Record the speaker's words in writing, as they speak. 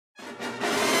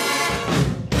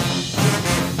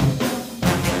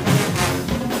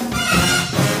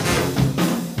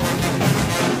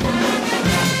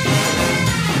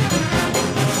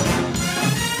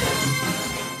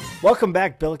Welcome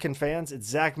back, Billiken fans. It's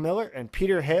Zach Miller and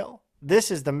Peter Hale.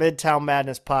 This is the Midtown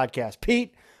Madness podcast.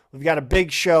 Pete, we've got a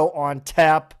big show on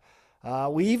tap. I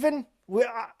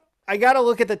got to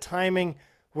look at the timing.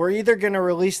 We're either going to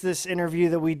release this interview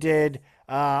that we did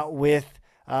with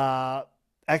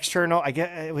external. I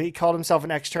get he called himself an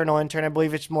external intern. I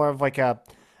believe it's more of like a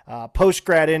post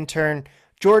grad intern.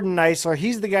 Jordan Neisler.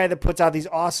 He's the guy that puts out these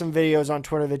awesome videos on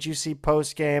Twitter that you see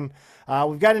post game.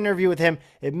 We've got an interview with him.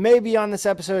 It may be on this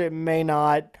episode. It may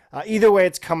not. Either way,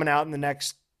 it's coming out in the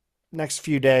next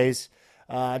few days.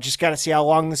 Just got to see how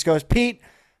long this goes. Pete,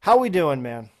 how we doing,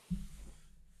 man?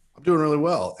 I'm doing really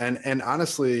well. And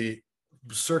honestly,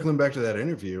 circling back to that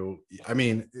interview, I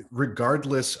mean,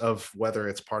 regardless of whether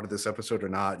it's part of this episode or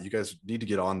not, you guys need to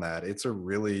get on that. It's a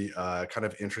really kind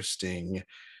of interesting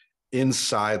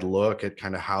inside look at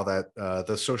kind of how that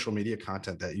the social media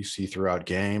content that you see throughout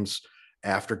games,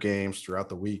 after games, throughout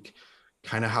the week,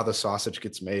 kind of how the sausage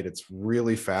gets made. It's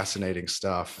really fascinating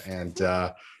stuff. And,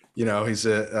 he's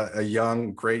a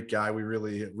young, great guy. We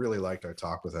really liked our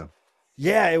talk with him.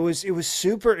 Yeah, it was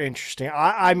super interesting.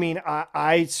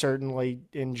 I certainly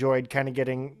enjoyed kind of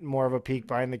getting more of a peek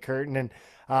behind the curtain and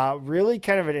really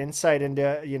kind of an insight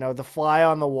into, the fly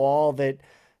on the wall that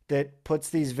puts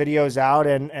these videos out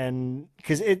and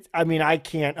because I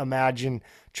can't imagine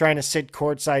trying to sit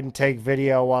courtside and take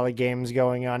video while the game's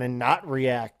going on and not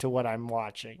react to what I'm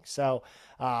watching. So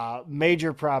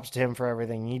major props to him for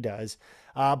everything he does.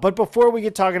 But before we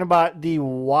get talking about the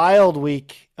wild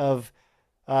week of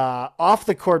off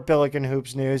the court Billiken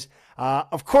Hoops news,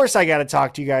 of course I got to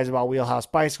talk to you guys about Wheelhouse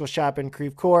Bicycle Shop in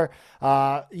Creve Coeur.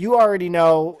 You already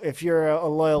know, if you're a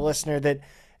loyal listener, that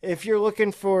if you're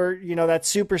looking for, that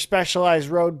super specialized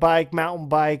road bike, mountain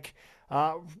bike,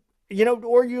 or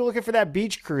you're looking for that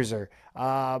beach cruiser,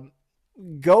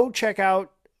 go check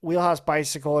out Wheelhouse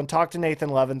Bicycle and talk to Nathan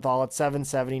Leventhal at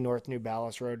 770 North New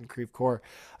Ballas Road in Creve Coeur.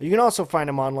 You can also find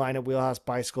him online at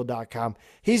wheelhousebicycle.com.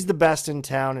 He's the best in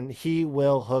town and he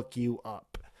will hook you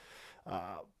up.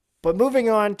 But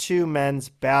moving on to men's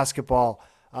basketball,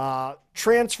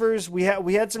 transfers. We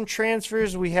had some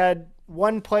transfers. We had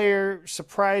one player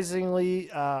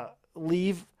surprisingly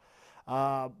leave.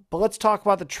 But let's talk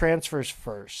about the transfers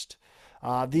first.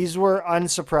 These were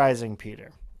unsurprising,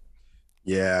 Peter.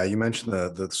 Yeah, you mentioned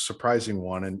the surprising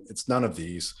one, and it's none of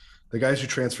these. The guys who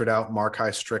transferred out: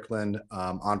 Markai Strickland,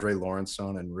 Andre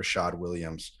Lawrenson, and Rashad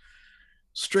Williams.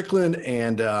 Strickland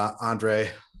and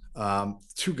Andre,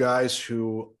 two guys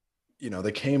who,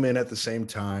 they came in at the same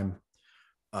time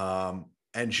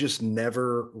and just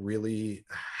never really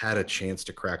had a chance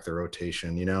to crack the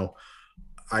rotation.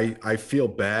 I feel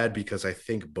bad because I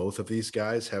think both of these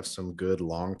guys have some good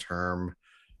long-term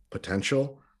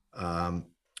potential.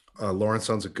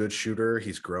 Lawrenson's a good shooter.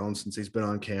 He's grown since he's been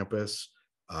on campus.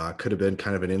 Could have been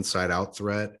kind of an inside-out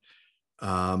threat.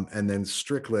 And then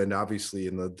Strickland, obviously,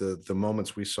 in the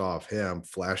moments we saw of him,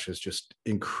 flashes just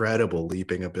incredible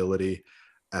leaping ability,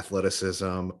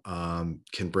 athleticism,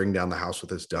 can bring down the house with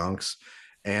his dunks.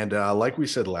 And like we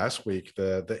said last week,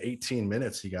 the 18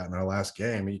 minutes he got in our last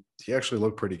game, he actually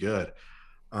looked pretty good.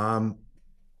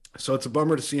 So it's a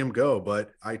bummer to see him go,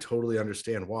 but I totally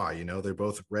understand why. They're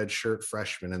both redshirt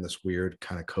freshmen in this weird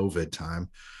kind of COVID time.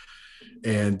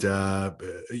 And,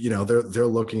 they're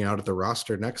looking out at the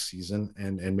roster next season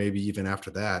and maybe even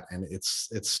after that. And it's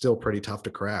still pretty tough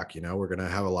to crack. We're going to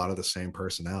have a lot of the same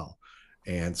personnel.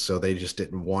 And so they just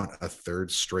didn't want a third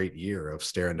straight year of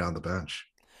staring down the bench.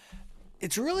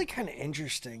 It's really kind of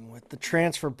interesting with the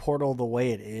transfer portal the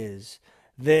way it is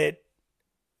that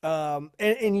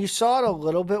and you saw it a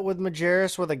little bit with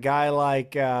Majerus with a guy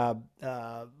like the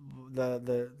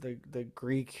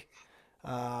Greek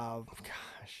can't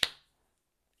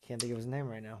think of his name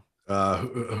right now.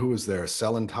 Who was there?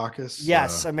 Selentakis?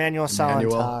 Yes, Emmanuel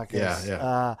Selentakis.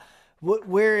 Yeah.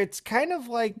 Where it's kind of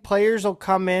like players will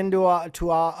come into a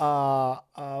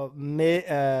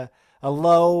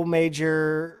low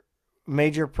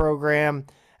major program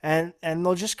and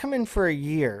they'll just come in for a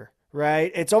year,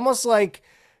 right? It's almost like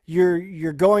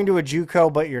you're going to a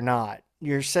JUCO, but you're not.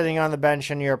 You're sitting on the bench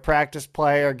and you're a practice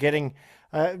player getting,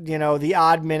 the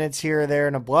odd minutes here or there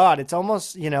in a blowout. It's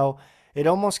almost, it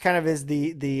almost kind of is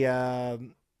the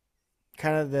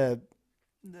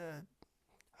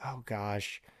oh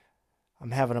gosh,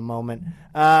 I'm having a moment.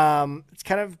 It's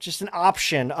kind of just an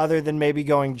option other than maybe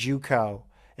going JUCO.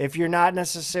 If you're not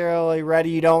necessarily ready,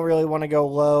 you don't really want to go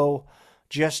low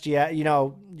just yet.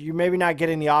 You're maybe not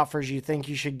getting the offers you think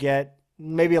you should get.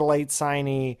 Maybe a late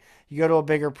signee. You go to a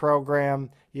bigger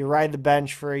program, you ride the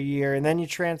bench for a year, and then you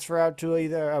transfer out to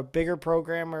either a bigger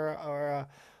program or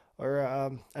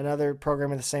another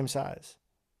program of the same size.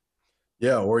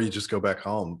 Yeah, or you just go back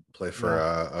home, play for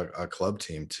Yeah. a club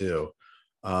team too.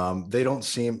 They don't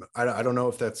seem. I don't know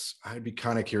if that's. I'd be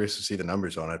kind of curious to see the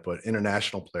numbers on it, but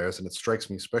international players, and it strikes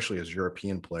me, especially as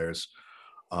European players,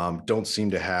 don't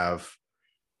seem to have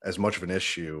as much of an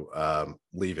issue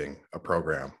leaving a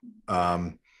program.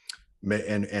 And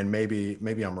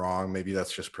maybe I'm wrong. Maybe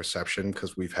that's just perception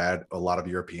because we've had a lot of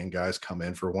European guys come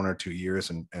in for 1 or 2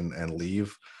 years and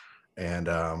leave, and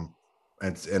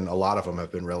and a lot of them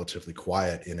have been relatively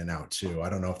quiet in and out too. I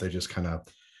don't know if they just kind of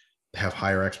have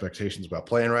higher expectations about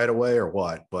playing right away or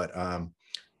what, but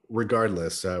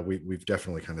regardless, we've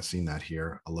definitely kind of seen that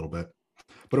here a little bit.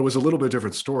 But it was a little bit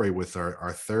different story with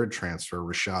our third transfer,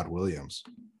 Rashad Williams.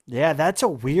 Yeah, that's a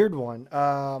weird one.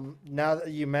 Now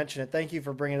that you mention it, thank you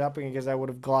for bringing it up because I would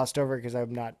have glossed over because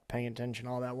I'm not paying attention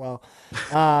all that well.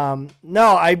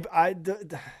 No,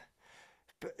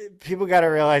 people got to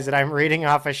realize that I'm reading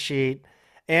off a sheet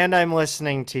and I'm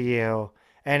listening to you,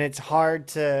 and it's hard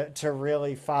to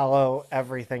really follow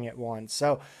everything at once.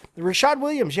 So, Rashad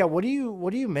Williams, yeah, what do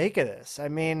you make of this? I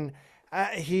mean,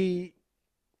 he,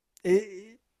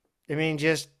 I I mean,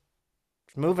 just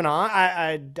moving on.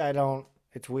 I don't.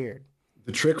 It's weird.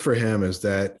 The trick for him is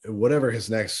that whatever his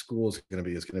next school is going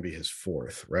to be his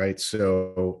fourth, right?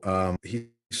 So he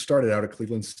started out at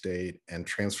Cleveland State and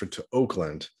transferred to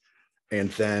Oakland, and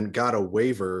then got a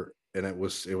waiver, and it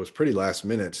was pretty last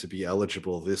minute to be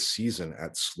eligible this season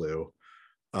at SLU.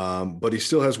 But he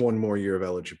still has one more year of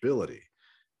eligibility.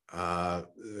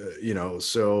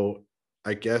 So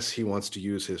I guess he wants to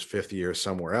use his fifth year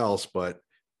somewhere else, but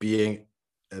being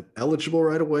eligible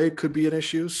right away could be an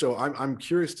issue. So I'm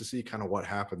curious to see kind of what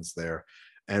happens there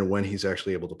and when he's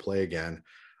actually able to play again.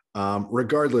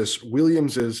 Regardless,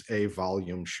 Williams is a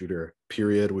volume shooter,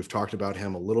 period. We've talked about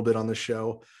him a little bit on the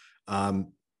show,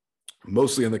 um,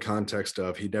 mostly in the context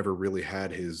of he never really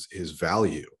had his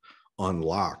value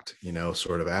unlocked,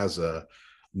 sort of as a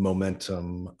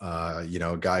momentum,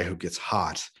 a guy who gets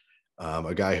hot,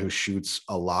 a guy who shoots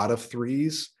a lot of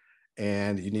threes,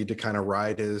 and you need to kind of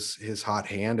ride his hot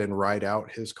hand and ride out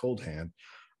his cold hand.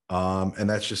 And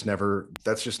that's just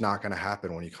not going to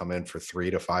happen when you come in for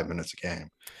 3 to 5 minutes a game.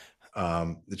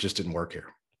 It just didn't work here.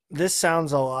 This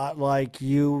sounds a lot like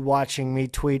you watching me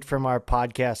tweet from our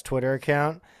podcast Twitter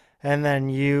account, and then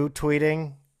you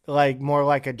tweeting like more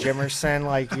like a Jimerson,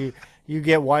 like you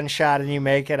get one shot and you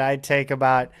make it. I take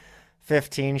about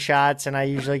 15 shots and I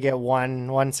usually get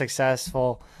one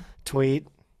successful tweet.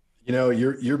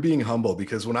 You're being humble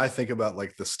because when I think about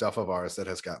like the stuff of ours that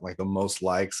has got like the most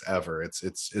likes ever, it's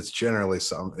generally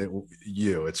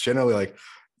it's generally like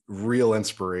real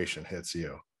inspiration hits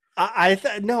you.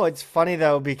 No, it's funny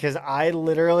though because I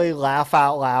literally laugh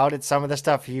out loud at some of the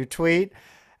stuff you tweet,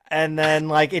 and then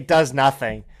like it does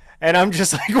nothing, and I'm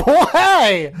just like,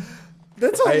 why?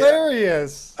 That's I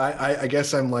hilarious. I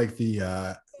guess I'm like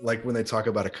the like when they talk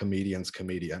about a comedian's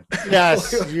comedian.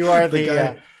 Yes, you are The the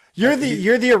guy, he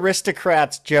you're the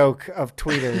aristocrats joke of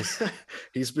tweeters.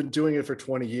 he's been doing it for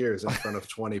 20 years in front of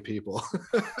 20 people.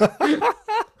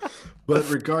 But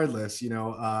regardless,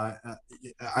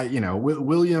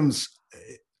 Williams,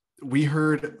 we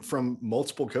heard from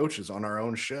multiple coaches on our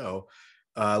own show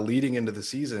leading into the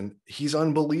season, he's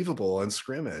unbelievable in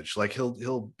scrimmage. Like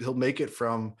he'll make it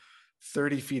from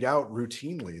 30 feet out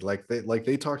routinely. Like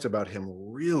they talked about him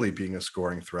really being a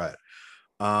scoring threat.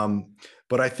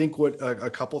 But I think what a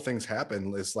couple things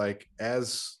happen is like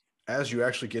as you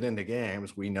actually get into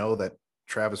games, we know that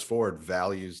Travis Ford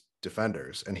values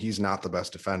defenders, and he's not the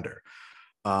best defender.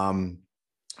 Um,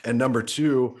 and number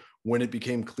two, when it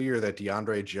became clear that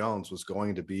DeAndre Jones was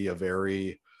going to be a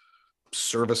very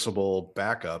serviceable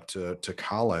backup to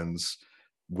Collins,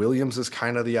 Williams is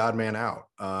kind of the odd man out,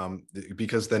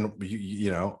 because then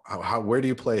where do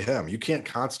you play him? You can't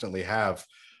constantly have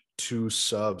two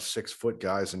sub 6 foot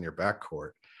guys in your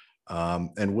backcourt.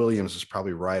 And Williams is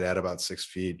probably right at about 6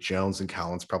 feet. Jones and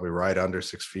Collins probably right under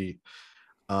 6 feet.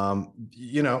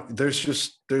 There's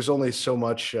only so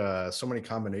many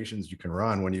combinations you can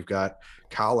run when you've got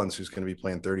Collins, who's going to be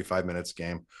playing 35 minutes a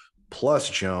game, plus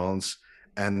Jones.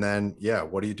 And then,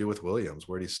 what do you do with Williams?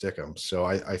 Where do you stick him? So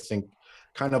I think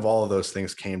kind of all of those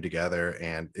things came together,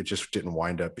 and it just didn't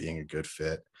wind up being a good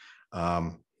fit.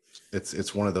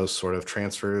 It's one of those sort of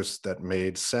transfers that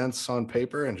made sense on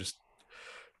paper and just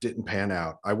didn't pan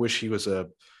out. I wish he was like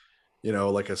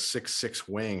a 6'6"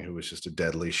 wing who was just a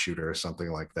deadly shooter or something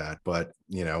like that. But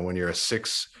when you're a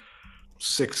 6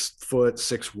 foot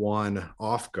 6'1"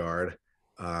 off guard,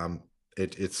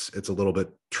 it's a little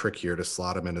bit trickier to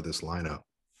slot him into this lineup.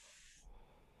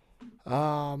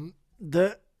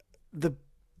 The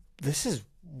this is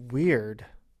weird.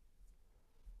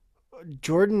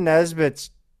 Jordan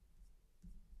Nesbitt's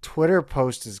Twitter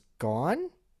post is gone.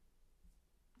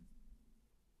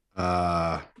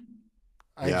 Uh,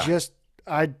 I yeah. just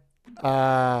I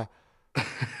uh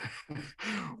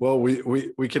Well,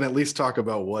 we can at least talk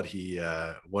about what he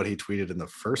tweeted in the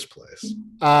first place.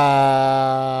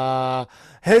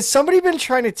 has somebody been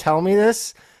trying to tell me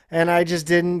this and I just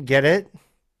didn't get it?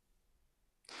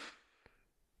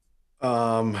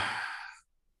 Um,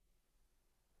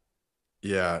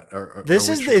 yeah, are This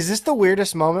we? is this the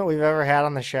weirdest moment we've ever had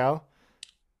on the show?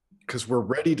 Because we're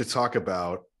ready to talk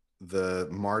about the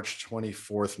March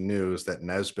 24th news that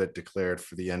Nesbitt declared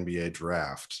for the NBA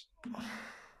draft.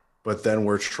 But then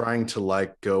we're trying to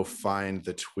like go find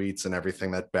the tweets and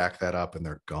everything that back that up, and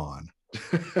they're gone.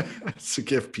 To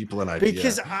give people an idea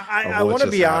Because I, of I what want to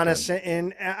just be happened. honest,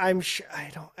 and I'm sure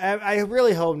I don't. I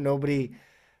really hope nobody.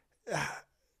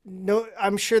 No,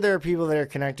 I'm sure there are people that are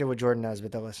connected with Jordan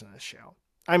Nesbitt that listen to this show.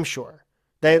 I'm sure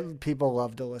people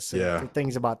love to listen Yeah. to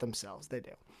things about themselves. They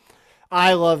do.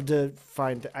 I love to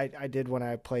find. I did when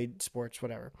I played sports,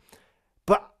 whatever.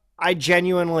 But I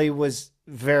genuinely was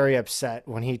very upset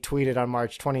when he tweeted on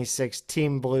March 26th,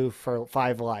 Team Blue for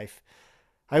 5 Life.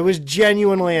 I was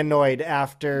genuinely annoyed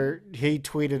after he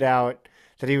tweeted out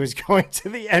that he was going to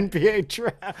the NBA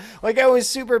draft. Like, I was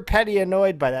super petty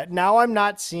annoyed by that. Now I'm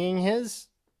not seeing his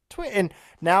tweet, and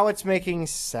now it's making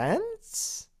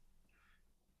sense.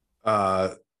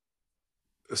 Uh,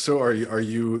 so are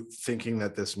you thinking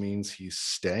that this means he's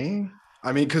staying?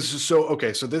 I mean, because so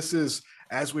okay, so this is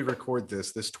as we record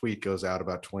this. This tweet goes out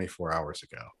about 24 hours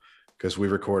ago because we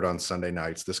record on Sunday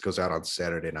nights. This goes out on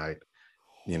Saturday night.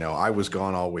 I was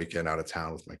gone all weekend out of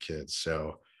town with my kids,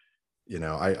 so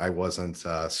I wasn't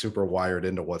super wired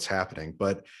into what's happening.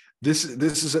 But this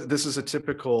is a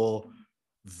typical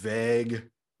vague.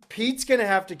 Pete's gonna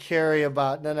have to carry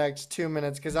about the next 2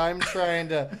 minutes because I'm trying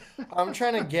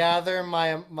to gather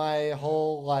my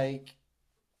whole like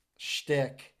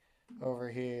shtick over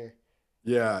here.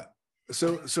 Yeah.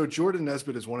 So Jordan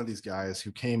Nesbitt is one of these guys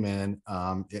who came in.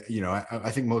 I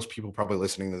think most people probably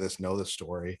listening to this know the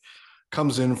story.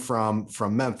 Comes in from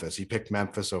Memphis. He picked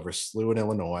Memphis over SLU in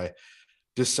Illinois.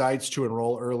 Decides to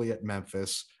enroll early at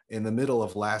Memphis in the middle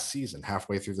of last season,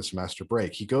 halfway through the semester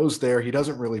break. He goes there. He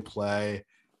doesn't really play,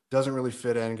 doesn't really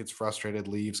fit in, gets frustrated,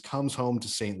 leaves, comes home to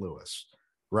St. Louis.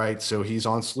 Right. So he's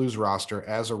on SLU's roster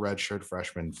as a redshirt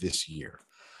freshman this year.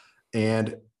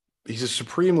 And he's a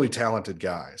supremely talented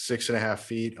guy, 6.5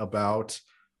 feet, about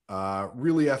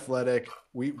really athletic.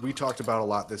 We talked about a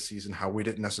lot this season how we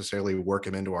didn't necessarily work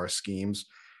him into our schemes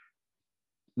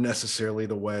necessarily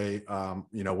the way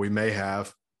we may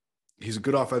have. He's a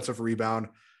good offensive rebounder,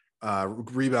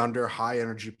 high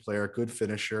energy player, good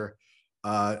finisher.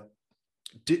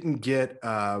 Didn't get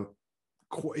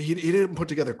he didn't put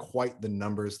together quite the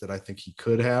numbers that I think he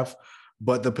could have,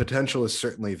 but the potential is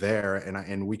certainly there.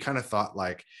 And we kind of thought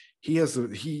like he has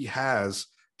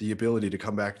the ability to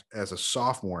come back as a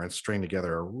sophomore and string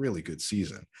together a really good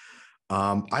season.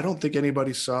 I don't think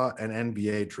anybody saw an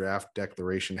NBA draft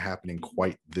declaration happening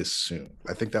quite this soon.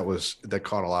 I think that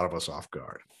caught a lot of us off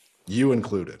guard, you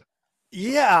included.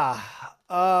 Yeah.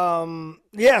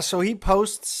 Yeah, so he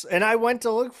posts and I went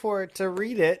to look for it to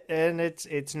read it and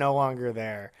it's no longer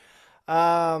there.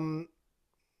 Um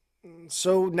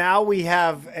so now we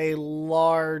have a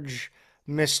large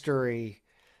mystery,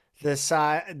 the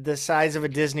size of a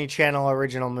Disney Channel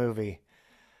original movie.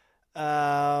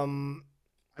 Um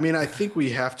I mean, I think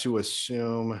we have to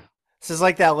assume. this is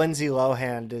like that Lindsay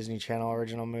Lohan Disney Channel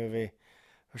original movie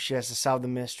where she has to solve the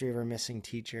mystery of her missing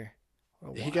teacher.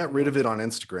 He got rid of it on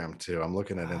Instagram too. I'm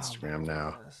looking at Oh my Instagram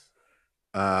now. goodness.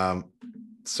 Um,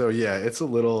 so yeah, it's a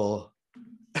little.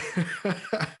 This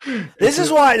it's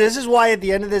is a why this is why at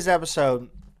the end of this episode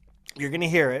you're going to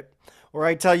hear it where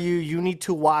I tell you you need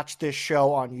to watch this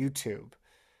show on YouTube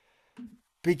yeah.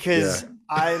 because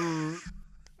I'm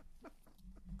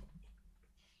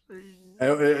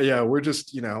Yeah, we're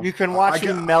just you can I watch me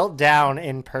got melt down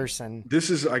in person. this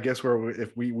is I guess where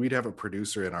if we'd have a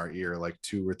producer in our ear like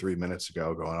 2 or 3 minutes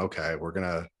ago going, okay, we're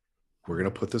gonna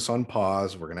put this on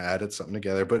pause, we're gonna edit something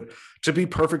together. But to be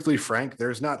perfectly frank,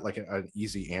 there's not like an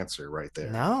easy answer right there.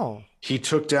 No. He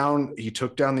took down the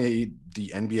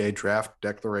NBA draft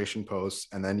declaration posts,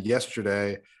 and then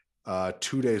yesterday,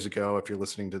 2 days ago, if you're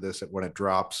listening to this when it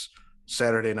drops,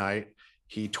 Saturday night,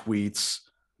 he tweets.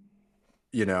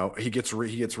 He gets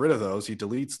rid of those, he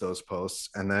deletes those posts,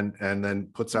 and then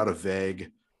puts out a vague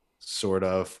sort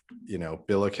of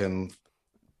Billiken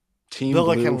Team Blue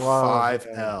Billiken Love.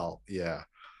 5L. Yeah.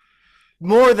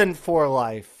 More than for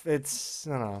life. It's,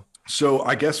 I don't know. So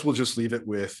I guess we'll just leave it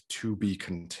with to be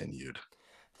continued.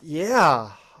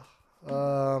 Yeah.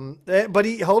 But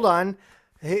hold on.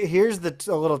 Here's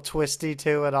a little twisty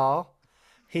to it all.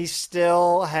 He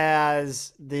still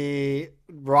has the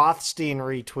Rothstein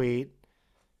retweet,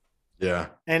 Yeah,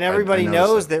 and I everybody noticed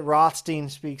knows that. that Rothstein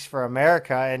speaks for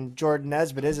America, and Jordan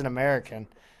Nesbitt is an American.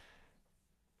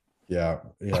 Yeah,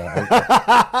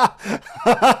 yeah.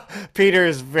 Peter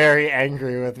is very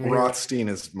angry with me right Rothstein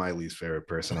is my least favorite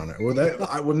person on it.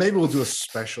 Well, maybe we'll do a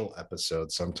special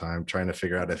episode sometime trying to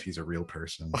figure out if he's a real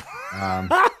person.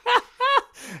 Um,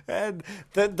 and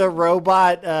the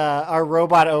robot, our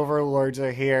robot overlords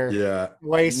are here yeah,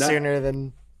 way not, sooner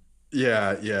than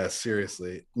yeah, yeah.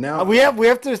 Seriously, now, we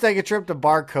have to take a trip to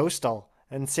Bar Coastal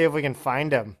and see if we can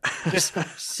find him. Just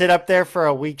sit up there for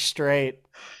a week straight.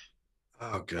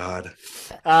 oh God.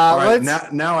 All right,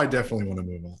 Let's. now I definitely want to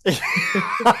move on.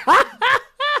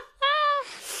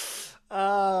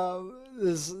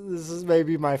 This is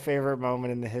maybe my favorite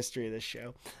moment in the history of this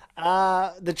show.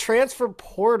 The transfer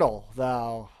portal,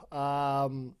 though.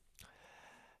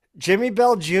 Jimmy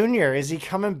Bell Jr. Is he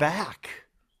coming back?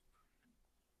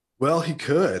 Well, he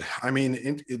could. I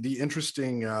mean, the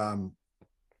interesting,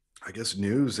 I guess,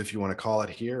 news, if you want to call it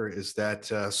here, is that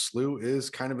SLU is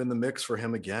kind of in the mix for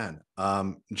him again.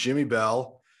 Jimmy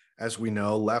Bell, as we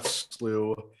know, left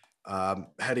SLU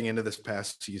heading into this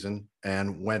past season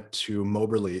and went to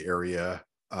Moberly area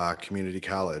community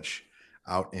college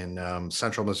out in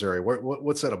central Missouri.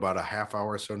 What's that, about a half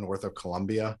hour or so north of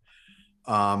Columbia?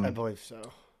 I Um, believe so.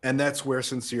 and that's where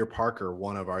Sincere Parker,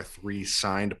 one of our three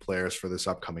signed players for this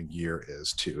upcoming year,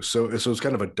 is too. So it's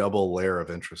kind of a double layer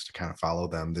of interest to kind of follow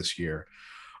them this year.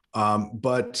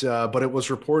 But it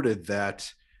was reported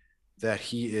that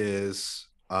he is,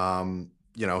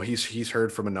 he's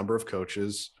heard from a number of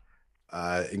coaches,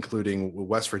 including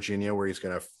West Virginia, where he's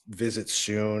going to visit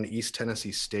soon. East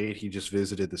Tennessee State, he just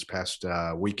visited this past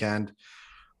weekend.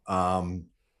 Um,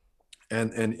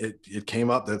 and it came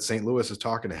up that St. Louis is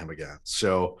talking to him again.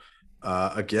 So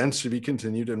again, to be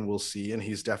continued, and we'll see. And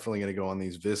he's definitely going to go on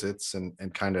these visits and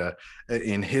kind of,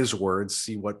 in his words,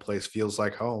 see what place feels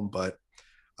like home. But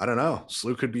I don't know.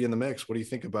 SLU could be in the mix. What do you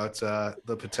think about the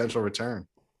potential return?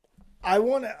 I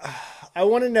want to. I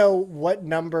want to know what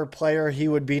number player he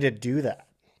would be to do that.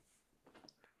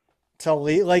 To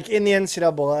lead, like in the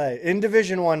NCAA, in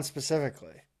Division One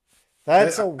specifically.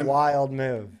 That's a I'm wild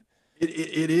move.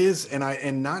 it is,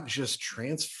 and not just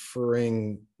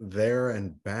transferring there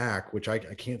and back, which I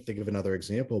can't think of another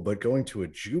example, but going to a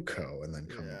JUCO and then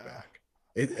coming Yeah. back.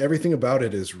 Everything about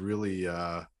it is really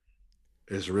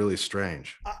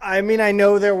strange. I mean, I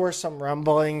know there were some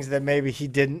rumblings that maybe he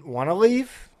didn't want to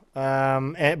leave,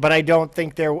 but I don't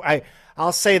think there.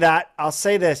 I'll say that. I'll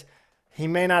say this: he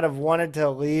may not have wanted to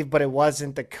leave, but it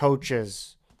wasn't the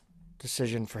coach's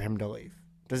decision for him to leave.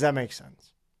 Does that make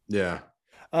sense? Yeah,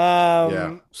 yeah.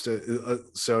 Um,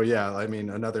 So yeah, I mean,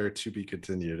 another to be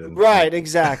continued, and right,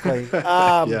 exactly.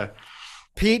 yeah,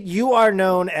 Pete, you are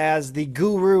known as the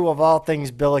guru of all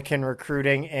things Billiken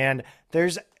recruiting, and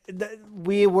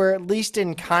we were at least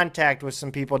in contact with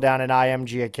some people down at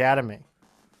IMG Academy.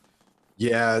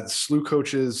 yeah. SLU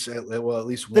coaches, well, at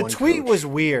least The one tweet was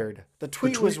coach. weird. The The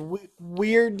tweet was tweet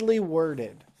weirdly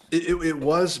worded. it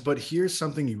was, but here's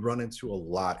something you run into a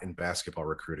lot in basketball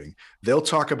recruiting. They'll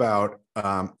talk about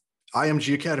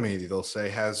IMG Academy. They'll say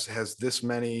has this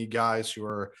many guys who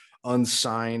are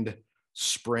unsigned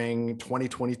spring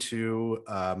 2022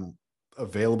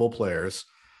 available players,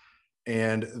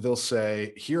 and they'll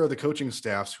say here are the coaching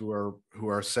staffs who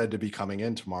are said to be coming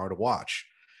in tomorrow to watch.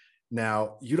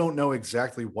 Now you don't know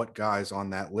exactly what guys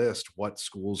on that list, what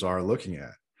schools are looking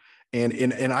at.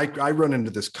 And I run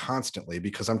into this constantly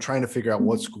because I'm trying to figure out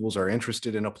what schools are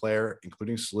interested in a player,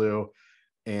 including SLU,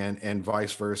 and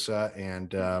vice versa,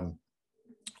 and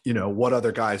what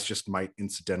other guys just might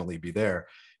incidentally be there.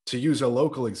 To use a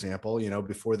local example,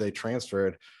 before they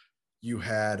transferred, you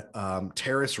had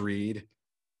Terrace Reed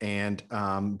and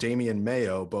Damian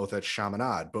Mayo, both at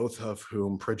Chaminade, both of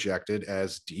whom projected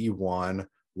as D1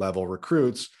 level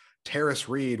recruits. Terrace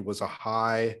Reed was a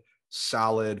high,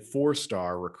 solid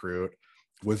 4-star recruit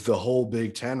with the whole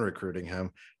Big Ten recruiting him.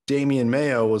 Damian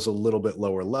Mayo was a little bit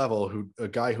lower level, a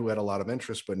guy who had a lot of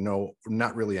interest, but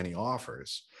not really any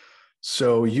offers.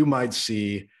 So you might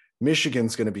see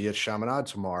Michigan's going to be at Chaminade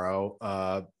tomorrow,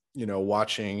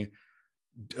 watching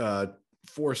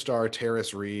 4-star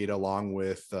Terrace Reed along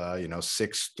with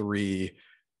 6'3"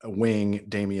 wing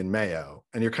Damian Mayo,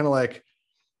 and you're kind of like,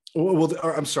 well,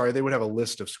 I'm sorry, they would have a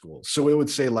list of schools, so it would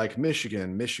say like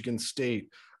Michigan, Michigan State,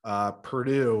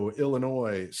 Purdue,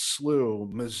 Illinois,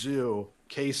 SLU, Mizzou,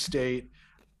 K State,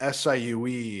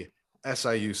 SIUE,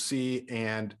 SIUC,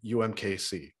 and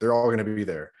UMKC. They're all going to be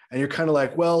there. And you're kind of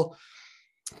like, well,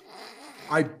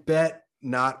 I bet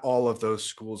not all of those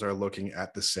schools are looking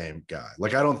at the same guy.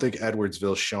 Like, I don't think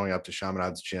Edwardsville's showing up to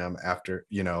Chaminade's gym after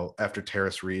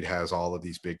Terrace Reed has all of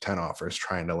these Big Ten offers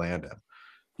trying to land him.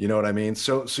 You know what I mean?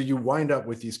 So you wind up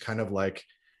with these kind of like,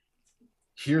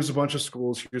 here's a bunch of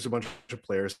schools, here's a bunch of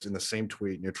players in the same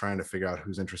tweet, and you're trying to figure out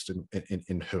who's interested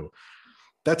in who.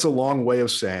 That's a long way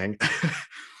of saying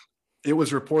it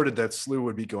was reported that SLU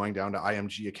would be going down to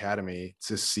IMG Academy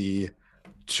to see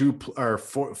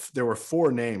there were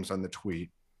four names on the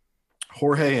tweet.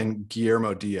 Jorge and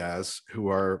Guillermo Diaz, who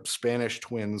are Spanish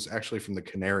twins, actually from the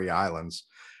Canary Islands,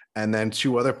 and then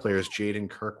two other players, Jaden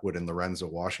Kirkwood and Lorenzo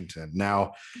Washington.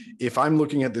 Now, if I'm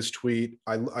looking at this tweet,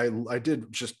 I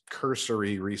did just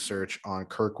cursory research on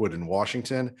Kirkwood and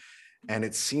Washington, and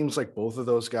it seems like both of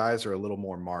those guys are a little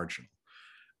more marginal.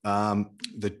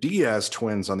 The Diaz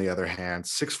twins, on the other hand,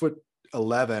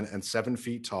 6'11" and 7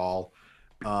 feet tall.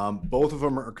 Both of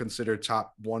them are considered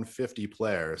top 150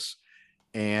 players,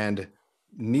 and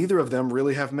neither of them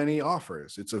really have many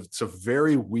offers. It's a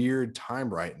very weird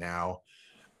time right now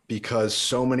because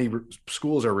so many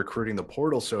schools are recruiting the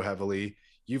portal so heavily.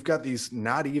 You've got these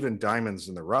not even diamonds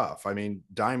in the rough. I mean,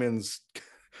 diamonds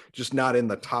just not in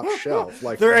the top shelf.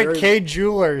 Like, they're at K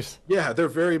Jewelers. Yeah, they're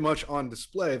very much on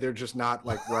display. They're just not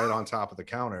like right on top of the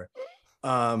counter.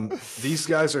 These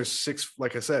guys are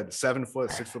like I said, 7 foot,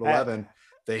 6'11".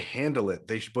 They handle it.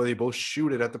 They both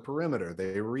shoot it at the perimeter.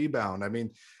 They rebound. I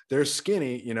mean, they're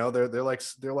skinny, they're like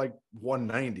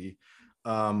 190.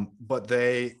 But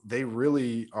they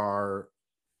really are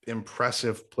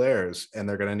impressive players, and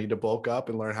they're going to need to bulk up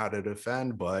and learn how to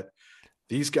defend. But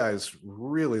these guys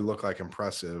really look like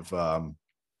impressive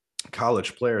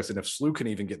college players. And if SLU can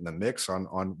even get in the mix on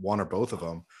one or both of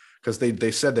them, because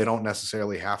they said they don't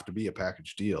necessarily have to be a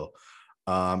package deal.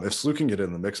 If SLU can get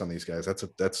in the mix on these guys,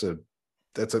 that's a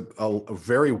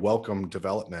very welcome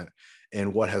development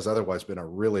in what has otherwise been a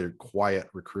really quiet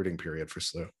recruiting period for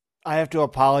SLU. I have to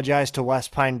apologize to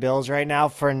West Pine Bills right now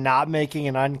for not making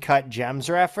an Uncut Gems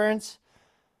reference.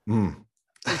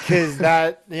 Because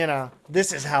that,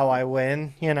 this is how I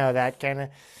win, that kind of.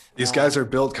 These guys are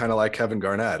built kind of like Kevin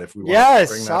Garnett. If we want yes,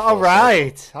 to bring that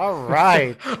all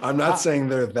right. I'm not saying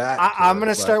they're that. I'm going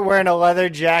to start wearing a leather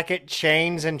jacket,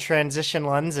 chains, and transition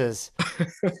lenses.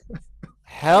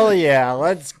 Hell yeah,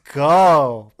 let's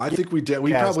go. I think we did.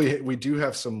 We do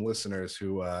have some listeners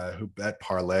who bet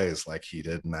parlays like he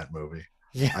did in that movie.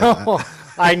 Yeah,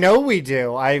 I know we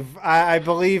do. I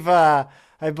believe Eddie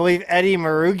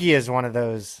Marugi is one of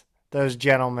those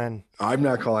gentlemen. I'm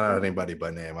not calling out anybody by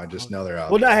name. I just know they're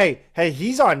out. Well, no, hey,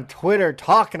 he's on Twitter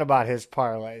talking about his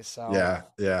parlays. So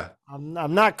yeah.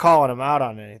 I'm not calling him out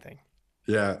on anything.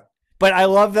 Yeah, but I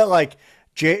love that, like.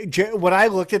 When I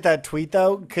looked at that tweet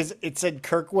though, because it said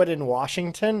Kirkwood in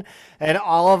Washington, and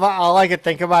all I could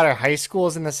think about are high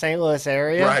schools in the St. Louis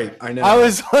area. Right, I know. I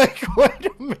was like, wait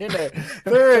a minute,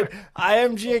 they're at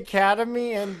IMG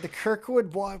Academy and the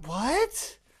Kirkwood.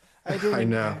 What? I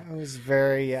know. I was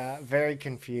very, very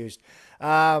confused.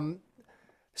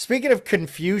 Speaking of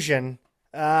confusion,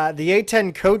 the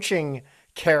A10 coaching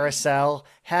carousel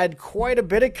had quite a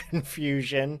bit of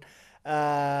confusion.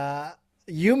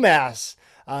 UMass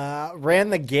ran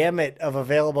the gamut of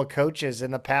available coaches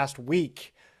in the past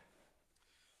week.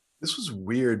 This was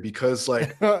weird because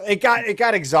like it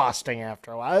got exhausting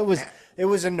after a while. It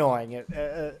was annoying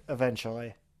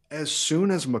eventually. As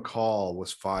soon as McCall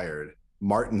was fired,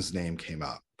 Martin's name came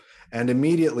up, and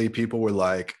immediately people were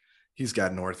like, he's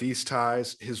got Northeast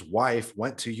ties. His wife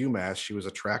went to UMass. She was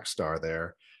a track star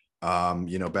there,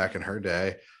 back in her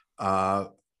day.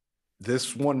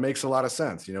 This one makes a lot of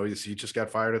sense. He just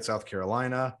got fired at South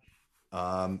Carolina.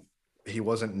 He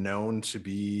wasn't known to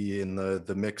be in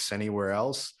the mix anywhere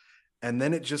else. And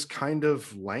then it just kind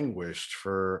of languished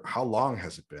for how long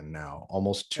has it been now?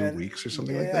 Almost 2 weeks or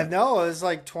something like that? No, it was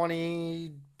like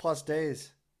 20 plus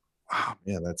days. Wow,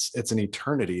 yeah, it's an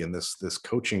eternity in this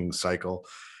coaching cycle.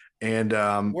 And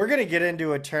we're going to get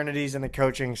into eternities in the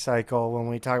coaching cycle when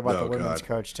we talk about the women's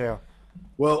coach too.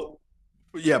 Well,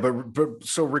 yeah, but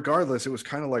so regardless, it was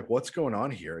kind of like, what's going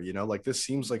on here? Like this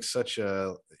seems like such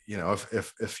a,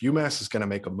 if UMass is going to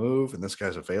make a move and this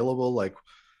guy's available, like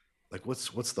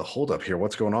what's the holdup here?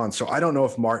 What's going on? So I don't know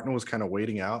if Martin was kind of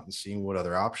waiting out and seeing what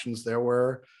other options there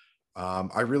were.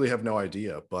 I really have no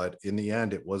idea, but in the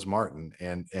end, it was Martin,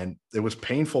 and it was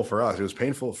painful for us. It was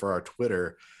painful for our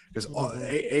Twitter because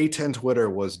A10 Twitter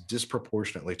was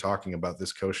disproportionately talking about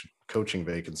this coaching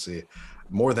vacancy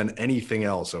more than anything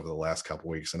else over the last couple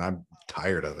of weeks, and I'm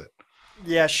tired of it.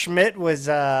 Yeah, Schmidt was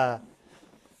not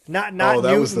Oh, not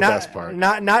that new was the best part.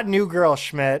 not new girl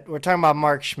Schmidt. We're talking about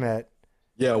Mark Schmidt.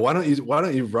 Yeah, why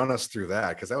don't you run us through that?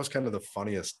 Because that was kind of the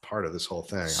funniest part of this whole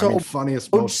thing. I mean, So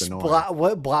funniest, most annoying.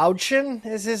 What Blaudchen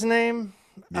is his name?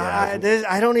 Yeah,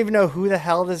 I don't even know who the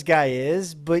hell this guy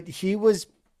is, but he was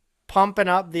pumping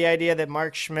up the idea that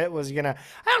Mark Schmidt was gonna.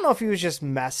 I don't know if he was just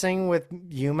messing with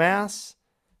UMass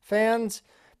fans,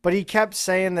 but he kept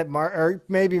saying that Mark, or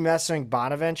maybe messing with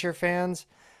Bonaventure fans.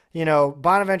 You know,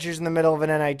 Bonaventure's in the middle of an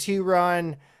NIT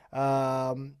run.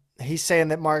 He's saying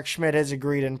that Mark Schmidt has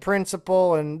agreed in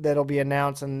principle and that'll be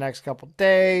announced in the next couple of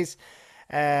days.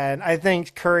 And I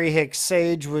think Curry Hicks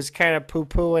Sage was kind of poo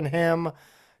pooing him,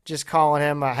 just calling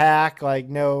him a hack, like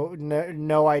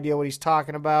no idea what he's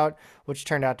talking about, which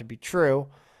turned out to be true.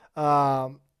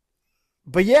 Um,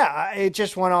 but yeah, it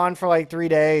just went on for like 3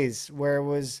 days where it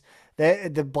was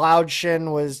the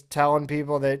Blaudschen was telling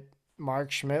people that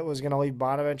Mark Schmidt was going to leave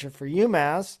Bonaventure for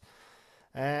UMass.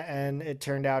 And it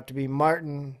turned out to be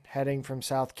Martin heading from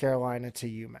South Carolina to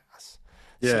UMass.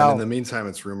 yeah. And in So, the meantime,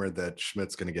 it's rumored that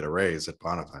Schmidt's going to get a raise at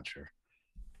Bonaventure.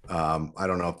 I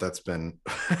don't know if that's been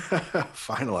I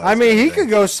finalized or mean, he anything. could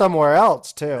go somewhere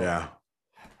else too. Yeah,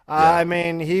 I yeah.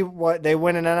 mean, they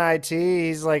win an NIT.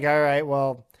 He's like, all right,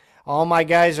 well, all my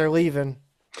guys are leaving.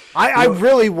 I You know,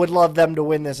 really would love them to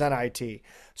win this NIT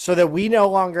so that we no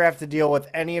longer have to deal with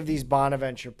any of these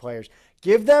Bonaventure players.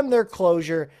 Give them their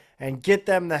closure and get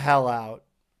them the hell out.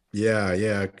 yeah,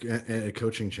 yeah. And a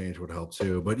coaching change would help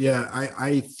too. But yeah,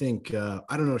 I think I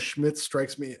don't know. Schmidt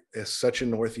strikes me as such a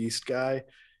Northeast guy.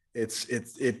 It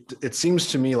seems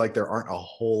to me like there aren't a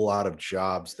whole lot of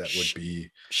jobs that would Sch- be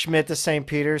Schmidt to St.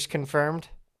 Peter's confirmed.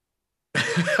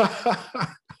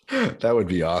 that would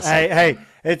be awesome.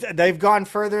 They've gone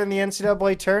further in the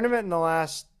NCAA tournament in the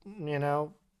last,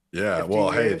 Yeah. 50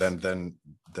 Well, hey, years.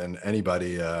 then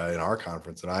anybody in our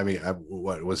conference, and I mean,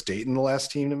 what was Dayton the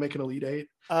last team to make an Elite Eight?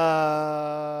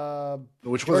 Uh,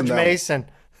 Which wasn't George that Mason.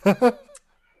 Well,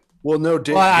 well. No,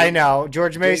 I know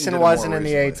George Dayton Mason did it more wasn't in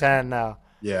the recently. A10 though,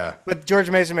 Yeah, but George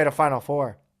Mason made a Final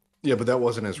Four. yeah, but that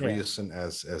wasn't as Yeah, recent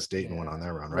as Dayton yeah, went on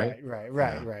their run, right?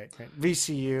 right.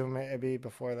 VCU maybe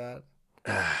before that.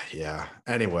 Yeah.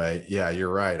 Anyway, yeah, you're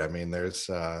right. I mean, there's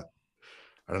I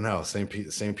don't know, St.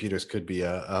 Peter's could be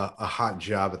a hot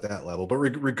job at that level, but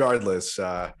regardless,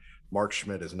 Mark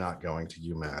Schmidt is not going to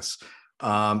UMass.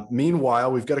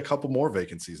 Meanwhile, we've got a couple more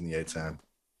vacancies in the A10.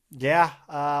 Yeah,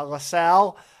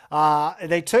 LaSalle.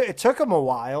 It took them a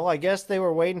while. I guess they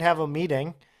were waiting to have a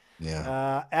meeting.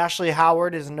 Yeah. Ashley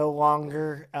Howard is no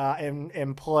longer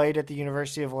employed at the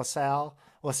University of LaSalle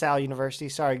University.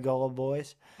 Sorry, Golo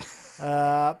boys.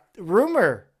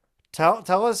 Rumor.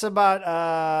 Tell us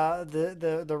about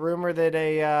the rumor that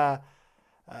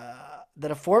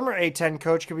a former A10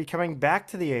 coach could be coming back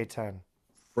to the A10.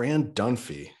 Fran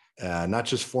Dunphy, not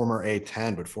just former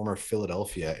A10, but former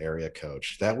Philadelphia area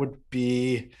coach. That would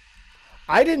be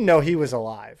I didn't know he was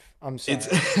alive. I'm it's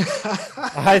sorry.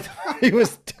 I thought he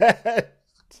was dead.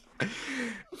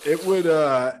 it would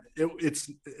it's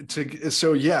to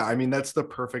so yeah, I mean that's the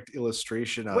perfect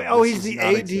illustration Wait, of oh, this he's is the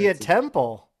not AD at exactly.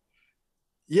 Temple.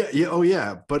 Yeah, yeah, oh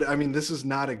yeah, but I mean, this is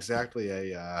not exactly a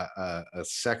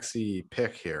sexy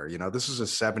pick here. You know, this is a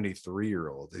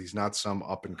 73-year-old. He's not some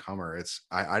up and comer.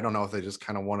 I don't know if they just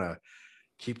kind of want to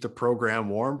keep the program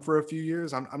warm for a few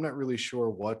years. I'm not really sure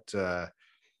what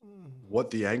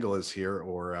the angle is here,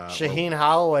 or Shaheen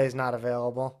Holloway is not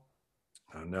available.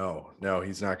 no,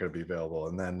 he's not going to be available.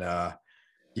 And then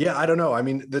yeah, I don't know. I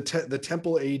mean, the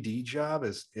Temple AD job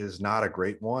is not a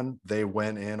great one. They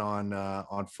went in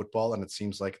on football, and it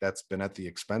seems like that's been at the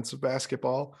expense of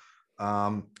basketball,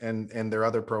 and their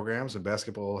other programs. And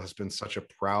basketball has been such a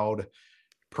proud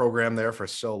program there for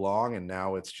so long, and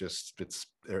now it's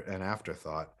an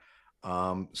afterthought.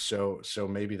 So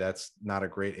maybe that's not a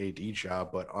great AD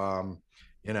job, but I'm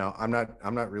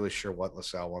not really sure what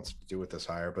LaSalle wants to do with this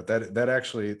hire, but that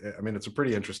actually, I mean, it's a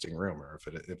pretty interesting rumor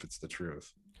if it's the truth.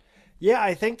 Yeah,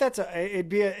 I think it'd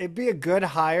be a good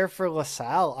hire for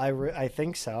LaSalle. I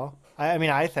think so.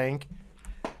 I think.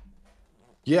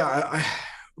 Yeah,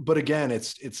 but again,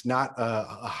 it's not a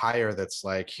hire that's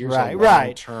like here's a long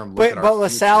Right. term look at But our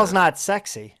LaSalle's future. not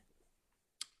sexy.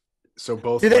 So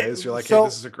both Do they? ways, you're like, hey, So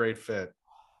this is a great fit.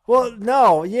 well,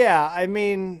 no, yeah. I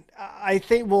mean, I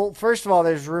think. Well, first of all,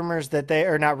 there's rumors that they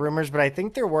are not rumors, but I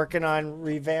think they're working on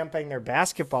revamping their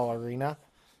basketball arena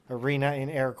in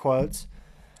air quotes.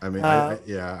 I mean, Uh,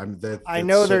 yeah, I mean I that's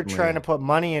know they're trying certainly. to put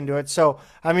money into it. So,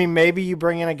 I mean, maybe you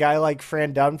bring in a guy like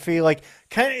Fran Dunphy, like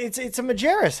kind of it's a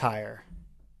Majerus hire.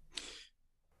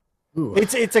 Ooh,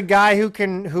 It's a guy who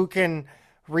can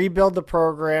rebuild the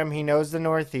program. He knows the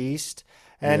Northeast,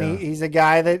 and Yeah. he's a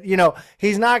guy that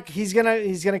he's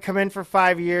gonna come in for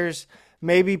 5 years,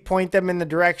 maybe point them in the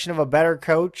direction of a better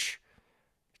coach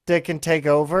that can take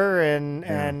over,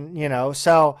 Yeah.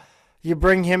 so you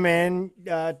bring him in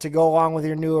to go along with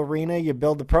your new arena. You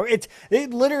build the pro. It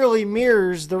literally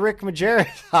mirrors the Rick Majerus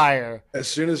hire. As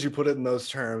soon as you put it in those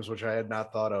terms, which I had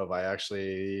not thought of, I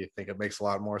actually think it makes a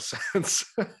lot more sense.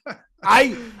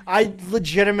 I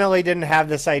legitimately didn't have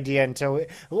this idea until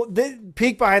the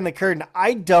peek behind the curtain.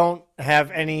 I don't have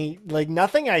any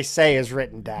nothing I say is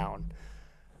written down.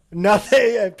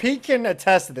 Nothing. Pete can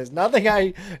attest to this. None of this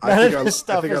I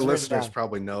stuff think our is written listeners down.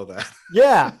 probably know that.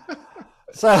 Yeah.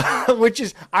 So, which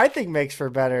is I think makes for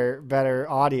better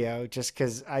audio, just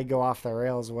because I go off the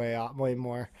rails way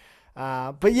more.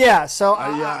 But yeah, so I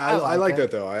I like like it.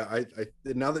 that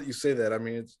though. Now that you say that, I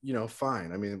mean, it's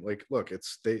fine. I mean, like, look,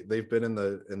 they've been in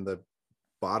the The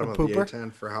bottom of the pooper.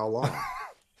 A10 for how long?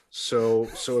 So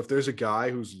if there's a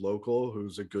guy who's local,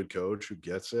 who's a good coach, who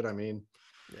gets it, I mean,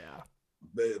 Yeah.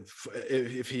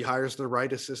 if he hires the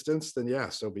right assistants, then yeah,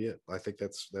 so be it. I think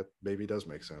that maybe does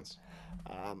make sense.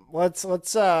 Let's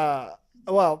well,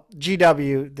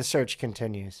 GW, the search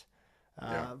continues.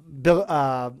 Yeah. Bill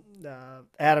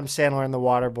Adam Sandler in the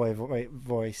Waterboy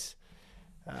voice.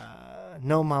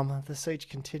 No, Mama, the search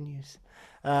continues.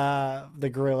 The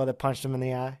gorilla that punched him in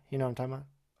the eye. You know what I'm talking about?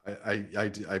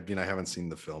 I mean, I haven't seen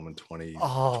the film in 20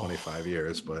 Oh, 25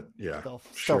 years, but yeah, still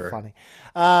sure. funny.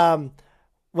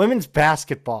 Women's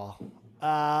basketball.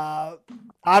 Uh,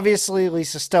 Obviously,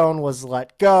 Lisa Stone was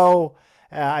let go.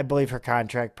 I believe her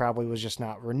contract probably was just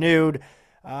not renewed.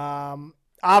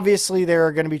 Obviously, there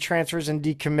are going to be transfers and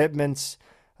decommitments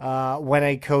when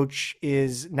a coach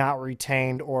is not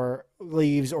retained or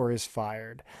leaves or is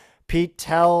fired. Pete,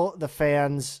 tell the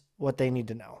fans what they need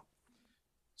to know.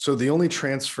 So the only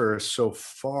transfer so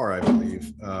far, I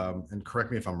believe, and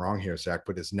correct me if I'm wrong here, Zach,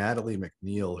 but is Natalie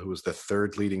McNeil, who was the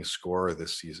third leading scorer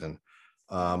this season,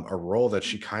 a role that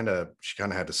she kind of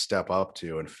had to step up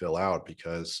to and fill out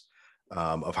because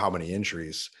of how many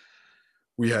injuries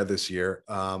we had this year.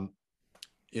 So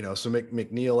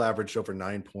McNeil averaged over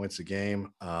 9 points a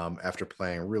game after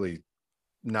playing really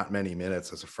not many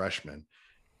minutes as a freshman.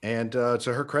 And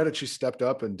to her credit, she stepped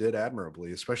up and did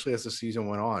admirably, especially as the season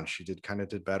went on. She did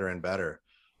better and better.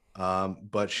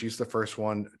 But she's the first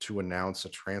one to announce a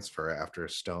transfer after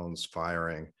Stone's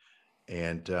firing.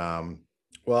 And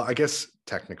well, I guess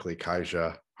technically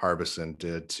Kaija Harbison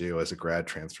did too as a grad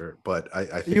transfer, but I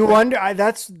think You wonder.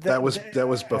 that was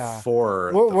Yeah.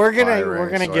 before We're, the we're gonna we're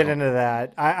firing. gonna So I get don't. into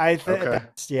that. Okay.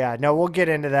 Yeah, no, we'll get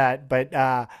into that. But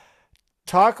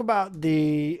talk about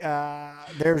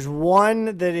there's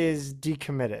one that is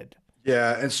decommitted.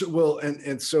 Yeah, and so well,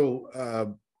 and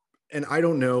so and I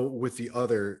don't know with the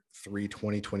other three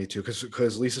 2022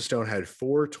 because Lisa Stone had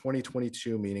four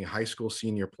 2022, meaning high school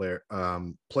senior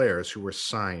players who were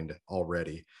signed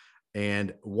already,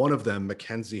 and one of them,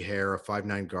 Mackenzie Hare, a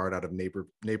 5'9" guard out of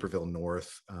Naperville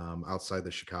North, outside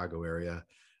the Chicago area,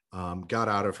 got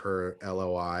out of her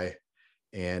LOI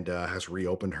and has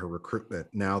reopened her recruitment.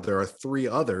 Now there are three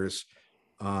others: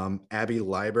 Abby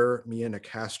Leiber, Mia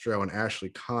Nicastro, and Ashley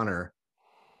Connor,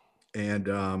 and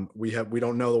we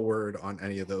don't know the word on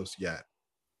any of those yet.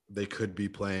 They could be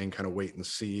playing kind of wait and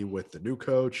see with the new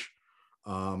coach.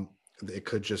 It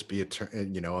could just be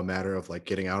a matter of like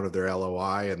getting out of their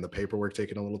LOI and the paperwork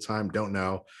taking a little time. Don't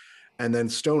know. And then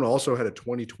Stone also had a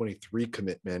 2023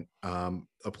 commitment,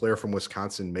 a player from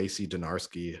Wisconsin, Macy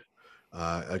Donarski,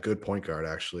 a good point guard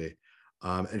actually,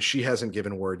 and she hasn't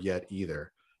given word yet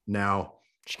either. Now,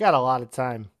 She got a lot of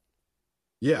time.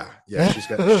 yeah, she's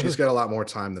got a lot more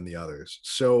time than the others.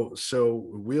 So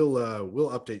we'll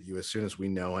update you as soon as we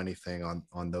know anything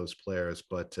on those players.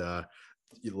 But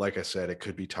like I said, it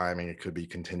could be timing, it could be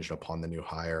contingent upon the new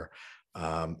hire.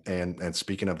 And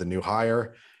speaking of the new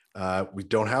hire, we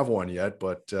don't have one yet,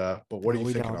 but what are No, you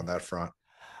we thinking don't. on that front?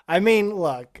 I mean,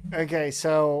 look. Okay,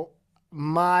 so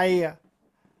my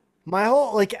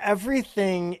whole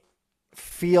everything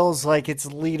feels like it's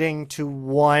leading to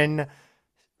one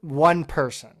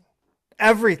person.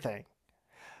 Everything.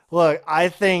 Look, I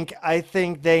think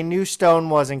they knew Stone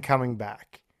wasn't coming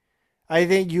back. I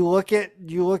think you look at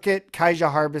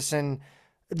Kaija Harbison,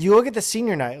 you look at the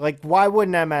senior night. Like, why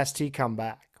wouldn't MST come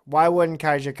back? Why wouldn't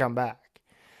Kaija come back?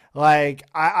 Like,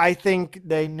 I think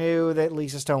they knew that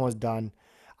Lisa Stone was done.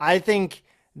 I think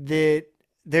that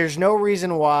there's no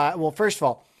reason why. Well, first of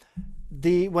all,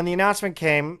 when the announcement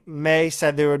came, May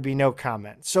said there would be no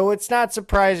comment. So it's not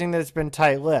surprising that it's been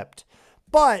tight-lipped.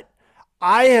 But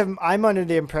I'm under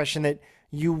the impression that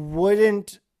you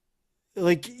wouldn't,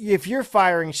 like, if you're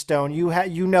firing Stone,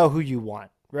 you know who you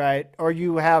want, right? Or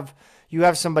you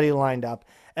have somebody lined up.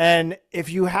 And if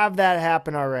you have that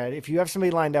happen already, if you have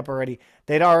somebody lined up already,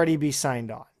 they'd already be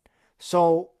signed on.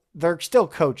 So they're still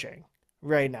coaching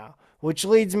right now, which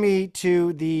leads me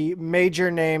to the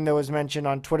major name that was mentioned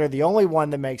on Twitter, the only one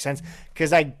that makes sense,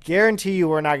 because I guarantee you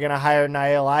we're not going to hire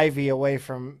Niall Ivey away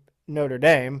from Notre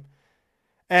Dame,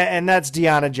 and that's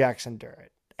Deanna Jackson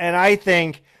Durrett. And I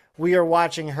think we are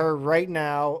watching her right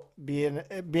now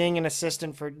being an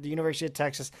assistant for the University of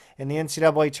Texas in the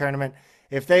NCAA tournament.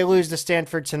 If they lose to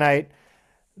Stanford tonight,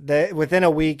 within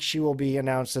a week, she will be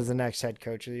announced as the next head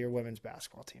coach of your women's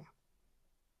basketball team.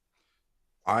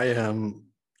 I am,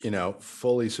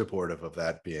 fully supportive of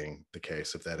that being the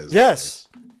case. If that is yes,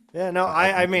 yeah, no,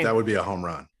 I mean that would be a home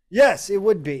run. Yes, it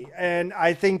would be, and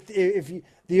I think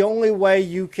the only way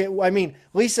you can, I mean,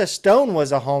 Lisa Stone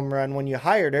was a home run when you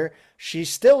hired her. She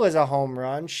still is a home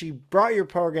run. She brought your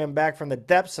program back from the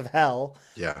depths of hell.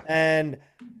 Yeah, and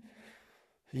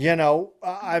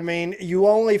I mean, you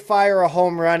only fire a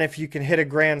home run if you can hit a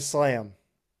grand slam,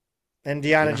 and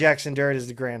Deanna Jackson Durrett is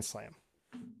the grand slam.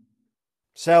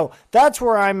 So that's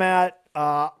where I'm at.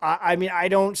 I mean, I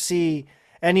don't see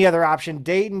any other option.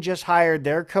 Dayton just hired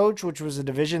their coach, which was a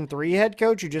Division III head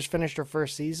coach who just finished her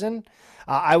first season.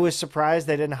 I was surprised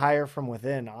they didn't hire from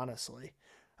within, honestly.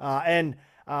 And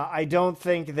I don't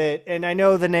think that, and I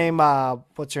know the name,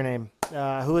 what's her name?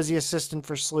 Who was the assistant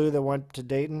for SLU that went to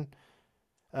Dayton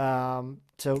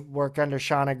to work under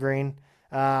Shauna Green?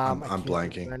 I'm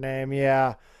blanking. Her name,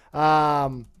 yeah.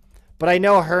 But I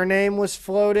know her name was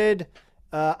floated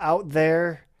out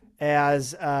there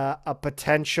as a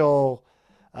potential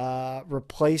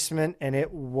replacement, and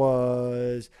it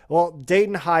was,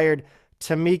 Dayton hired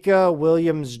Tamika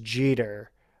Williams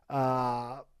Jeter,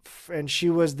 and she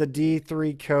was the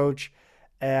D3 coach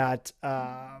at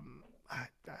I have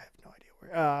no idea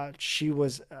where she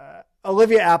was.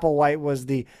 Olivia Applewhite was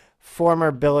the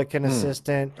former Billiken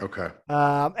assistant. Okay.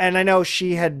 And I know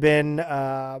she had been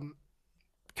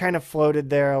kind of floated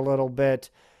there a little bit.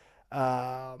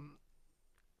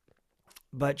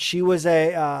 But she was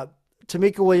a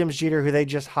Tamika Williams Jeter, who they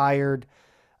just hired.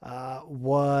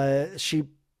 She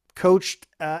coached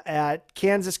at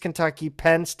Kansas, Kentucky,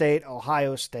 Penn State,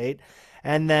 Ohio State,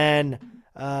 and then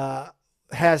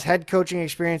has head coaching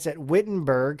experience at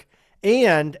Wittenberg.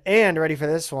 And ready for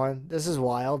this one? This is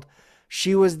wild.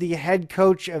 She was the head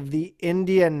coach of the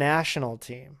India national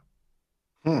team.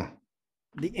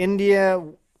 The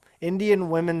Indian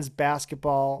women's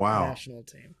basketball national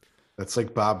team. That's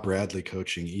like Bob Bradley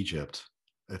coaching Egypt.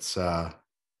 It's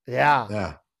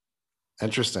yeah.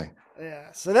 Interesting.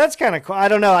 Yeah. So that's kind of cool. I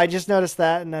don't know. I just noticed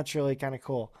that, and that's really kind of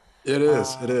cool. It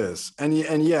is. It is. And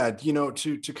yeah,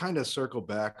 to kind of circle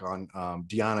back on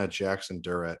Deanna Jackson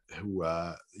Durrett, who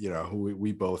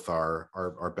we both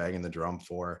are banging the drum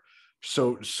for.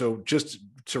 So just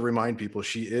to remind people,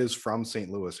 she is from St.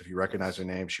 Louis. If you recognize her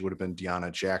name, she would have been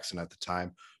Deanna Jackson at the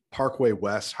time. Parkway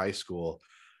West High School.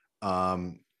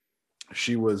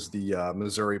 She was the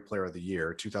Missouri Player of the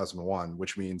Year, 2001,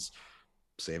 which means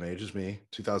same age as me,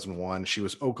 2001. She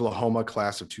was Oklahoma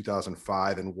class of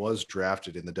 2005 and was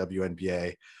drafted in the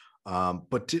WNBA,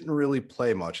 but didn't really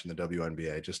play much in the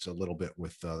WNBA, just a little bit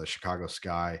with the Chicago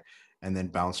Sky, and then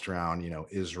bounced around,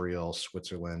 Israel,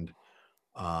 Switzerland,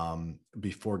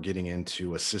 before getting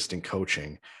into assistant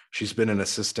coaching. She's been an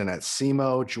assistant at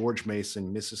SEMO, George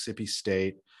Mason, Mississippi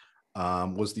State,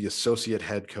 was the associate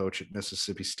head coach at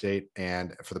Mississippi State,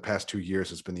 and for the past 2 years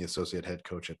has been the associate head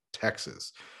coach at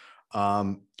Texas.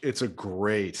 It's a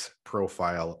great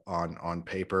profile on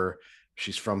paper.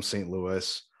 She's from St.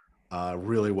 Louis,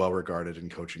 really well regarded in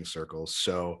coaching circles.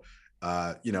 So,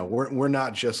 we're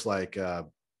not just like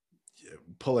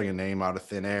pulling a name out of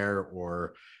thin air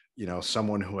or,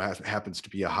 someone who happens to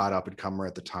be a hot up and comer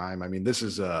at the time. I mean, this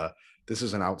is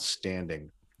an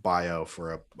outstanding bio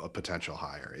for a potential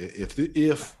hire.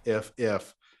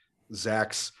 If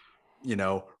Zach's,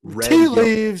 red tea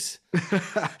leaves.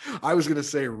 I was going to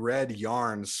say red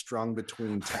yarn strung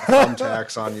between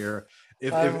thumbtacks on your,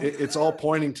 if it's all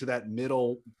pointing to that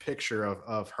middle picture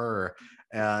of her,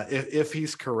 if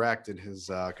he's correct in his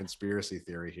conspiracy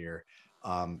theory here,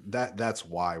 that's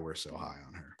why we're so high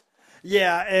on her.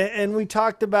 Yeah. And we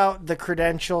talked about the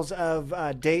credentials of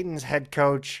Dayton's head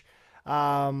coach.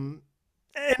 And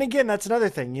again, that's another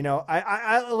thing,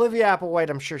 Olivia Applewhite,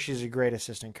 I'm sure she's a great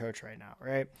assistant coach right now.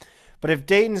 Right. But if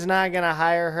Dayton's not going to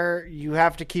hire her, you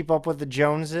have to keep up with the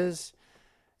Joneses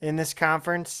in this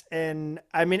conference. And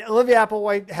I mean, Olivia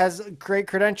Applewhite has great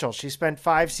credentials. She spent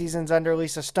 5 seasons under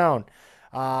Lisa Stone.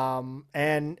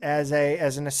 And as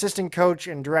an assistant coach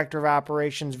and director of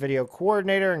operations, video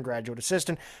coordinator, and graduate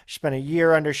assistant, she spent a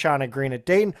year under Shauna Green at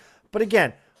Dayton. But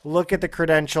again, look at the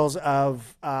credentials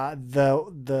of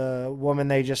the woman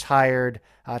they just hired,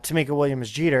 Tamika Williams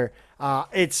Jeter.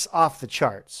 It's off the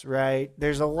charts, right?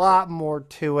 There's a lot more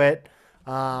to it,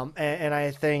 and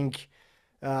I think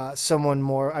someone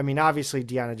more. I mean, obviously,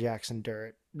 Deanna Jackson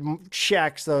Dirt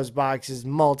checks those boxes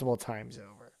multiple times over.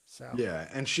 So Yeah,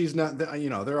 and she's not.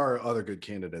 There are other good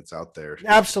candidates out there.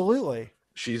 absolutely.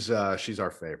 She's our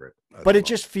favorite at But the it moment.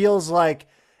 just feels like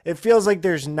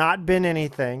there's not been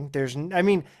anything. I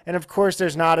mean, and of course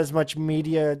there's not as much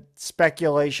media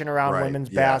speculation around Right. women's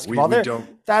Yeah. We basketball. we There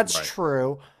don't. that's Right.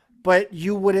 true, but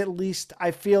you would at least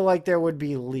I feel like there would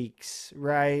be leaks,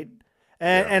 right?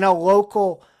 And Yeah. and a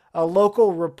local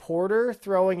reporter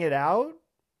throwing it out.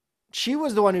 She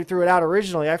was the one who threw it out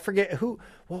originally. I forget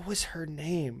what was her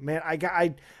name. Man,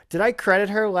 I did I credit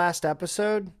her last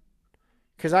episode?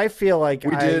 Cuz I feel like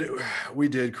We I did we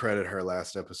did credit her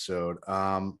last episode.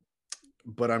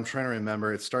 But I'm trying to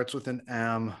remember. It starts with an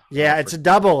M. yeah, it's a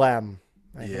double M.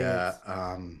 I think Yeah. it's.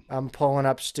 I'm pulling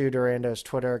up Stu Durando's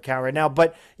Twitter account right now,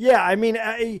 but yeah, I mean,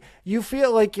 you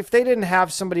feel like if they didn't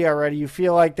have somebody already, you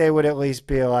feel like they would at least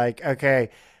be like, okay,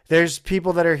 there's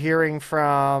people that are hearing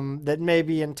from that may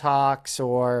be in talks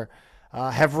or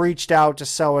have reached out to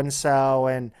so and so,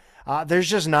 and there's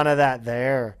just none of that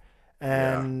there,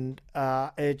 Yeah. and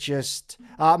it just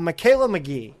Michaela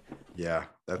McGee. Yeah.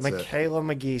 That's it. Michaela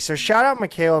McGee. So shout out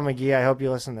Michaela McGee. I hope you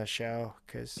listen to the show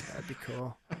because that'd be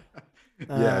cool.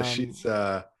 Yeah. Um, She's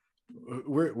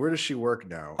where does she work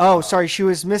now? oh, sorry. She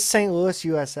was Miss St. Louis,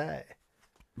 USA.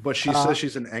 But she says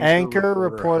she's an anchor Anchor, reporter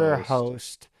reporter, host.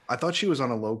 host. I thought she was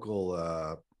on a local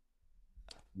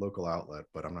outlet,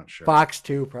 but I'm not sure. Fox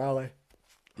 2, probably.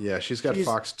 Yeah, she's got She's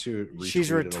Fox 2 she's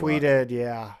retweeted a lot. retweeted,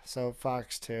 yeah. So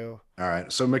Fox 2. All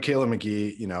right. So Michaela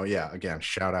McGee, yeah, again,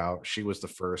 shout out. She was the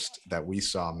first that we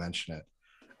saw mention it.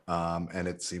 And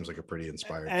it seems like a pretty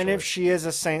inspired And if choice. she is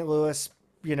a St. Louis,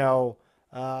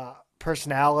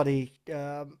 personality,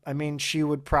 I mean, she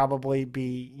would probably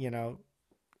be,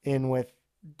 in with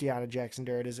Deanna Jackson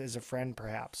Dirt as a friend,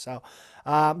 perhaps. So,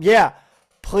 yeah,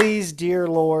 please, dear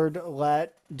Lord,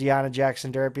 let Deanna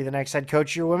Jackson Dirt be the next head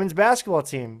coach of your women's basketball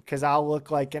team because I'll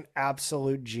look like an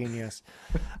absolute genius.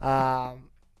 Um,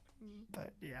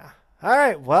 but yeah, all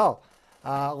right. Well,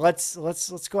 let's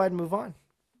go ahead and move on.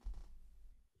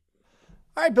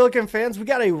 All right, Billiken fans, we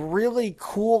got a really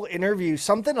cool interview,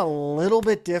 something a little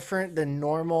bit different than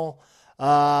normal.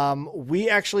 We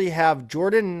actually have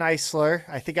Jordan Neisler.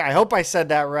 I hope I said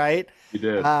that right. You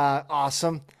did.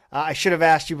 Awesome. I should have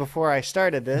asked you before I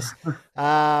started this.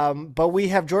 But we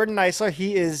have Jordan Neisler.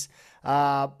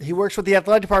 He works with the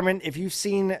athletic department. If you've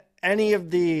seen any of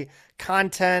the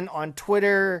content on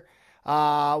Twitter,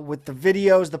 with the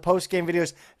videos, the post game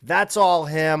videos, that's all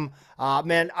him.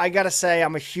 Man, I gotta say,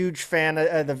 I'm a huge fan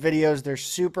of the videos. They're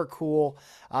super cool.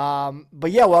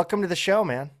 But yeah, welcome to the show,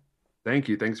 man. Thank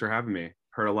you. Thanks for having me.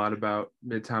 Heard a lot about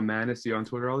Midtown Madness, you on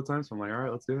Twitter all the time. So I'm like, all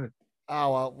right, let's do it.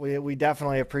 Oh well, we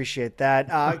definitely appreciate that.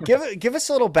 Give us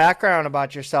a little background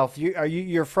about yourself.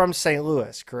 You're from St.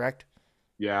 Louis, correct?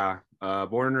 Yeah.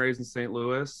 Born and raised in St.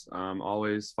 Louis.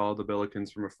 Always followed the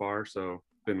Billikens from afar. So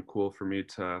been cool for me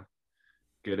to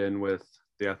get in with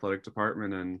the athletic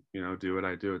department and, do what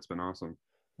I do. It's been awesome.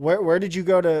 Where did you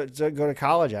go to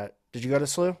college at? Did you go to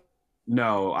SLU?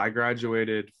 No, I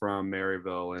graduated from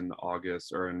Maryville in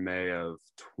August or in May of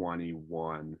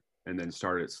 21 and then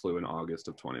started at SLU in August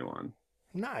of 21.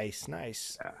 Nice,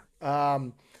 nice. Yeah.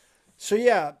 Um, so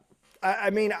yeah,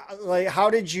 I mean, like, how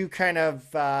did you kind of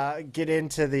get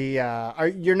into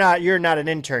the? You're not an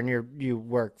intern. You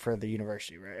work for the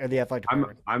university, right? Or the athletic I'm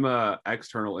department. I'm a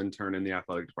external intern in the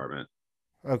athletic department.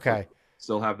 Okay.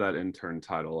 Still have that intern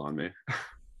title on me.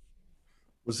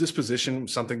 Was this position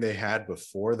something they had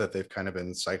before that they've kind of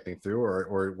been cycling through,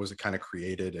 or was it kind of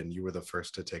created and you were the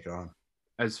first to take it on?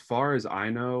 As far as I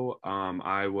know,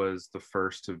 I was the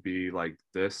first to be like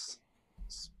this,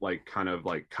 like kind of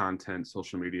like content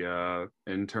social media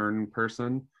intern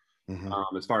person.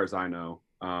 Mm-hmm. As far as I know,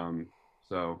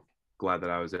 so glad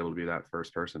that I was able to be that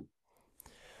first person.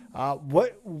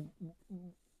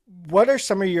 What are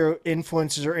some of your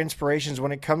influences or inspirations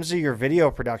when it comes to your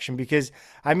video production? Because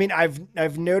I mean,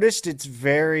 I've noticed it's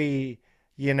very,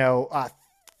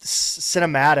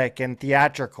 cinematic and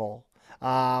theatrical.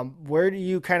 Where do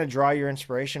you kind of draw your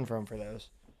inspiration from for those?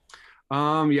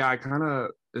 Yeah, I kind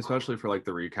of, especially for like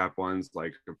the recap ones,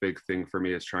 like a big thing for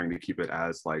me is trying to keep it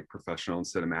as like professional and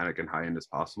cinematic and high end as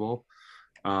possible.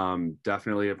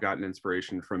 Definitely have gotten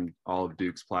inspiration from all of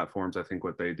Duke's platforms. I think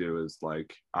what they do is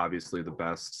like obviously the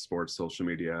best sports social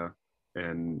media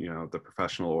and the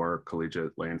professional or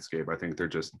collegiate landscape. I think they're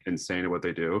just insane at what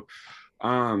they do.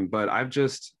 But I've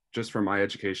just just from my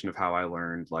education of how I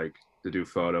learned like to do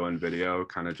photo and video,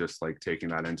 kind of just like taking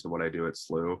that into what I do at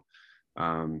SLU.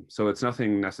 So it's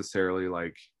nothing necessarily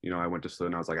like, I went to SLU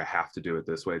and I was like, I have to do it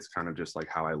this way. It's kind of just like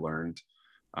how I learned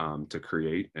to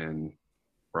create and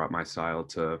brought my style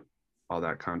to all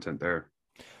that content there.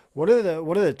 What are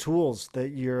the tools that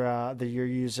you're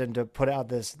using to put out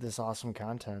this awesome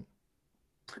content?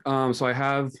 So I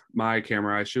have my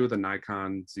camera. I shoot with a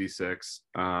Nikon Z6.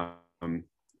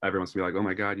 Everyone's gonna be like, "Oh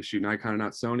my God, you shoot Nikon and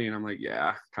not Sony," and I'm like,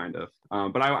 "Yeah, kind of."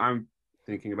 But I'm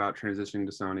thinking about transitioning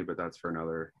to Sony, but that's for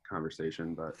another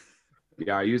conversation. But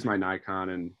yeah, I use my Nikon,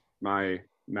 and my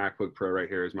MacBook Pro right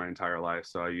here is my entire life.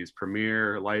 So I use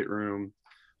Premiere, Lightroom,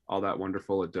 all that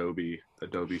wonderful Adobe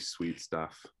Suite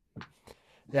stuff.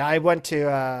 Yeah, I went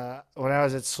to when I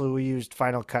was at SLU, we used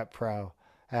Final Cut Pro,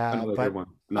 Another good but one.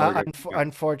 Another good. Yeah.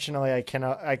 unfortunately, I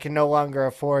can no longer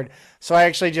afford. So I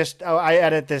actually just I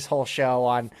edit this whole show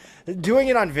on doing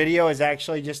it on video is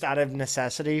actually just out of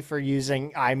necessity for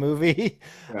using iMovie,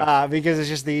 Yeah. because it's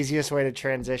just the easiest way to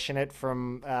transition it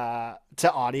from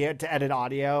to audio to edit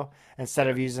audio instead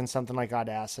Yeah. of using something like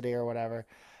Audacity or whatever.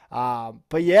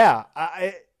 But yeah,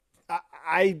 I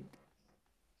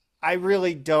I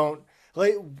really don't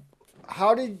like.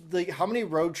 How many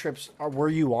road trips were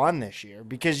you on this year?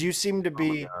 Because you seem to Oh my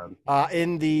be God.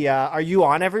 in the. Are you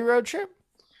on every road trip?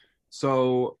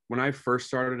 So when I first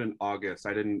started in August,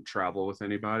 I didn't travel with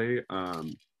anybody.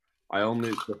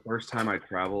 The first time I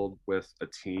traveled with a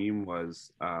team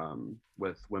was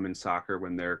with women's soccer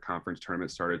when their conference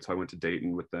tournament started. So I went to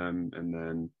Dayton with them,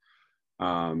 and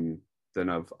um,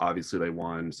 obviously they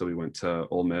won. So we went to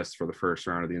Ole Miss for the first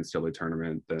round of the NCAA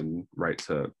tournament, then right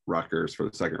to Rutgers for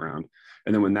the second round.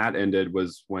 And then when that ended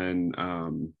was when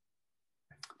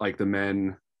like the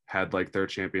men had like their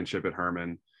championship at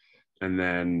Herman, and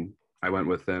then I went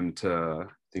with them to,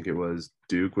 I think it was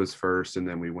Duke was first, and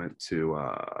then we went to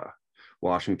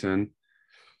Washington,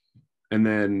 and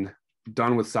then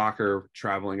done with soccer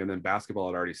traveling, and then basketball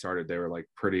had already started. They were like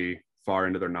pretty far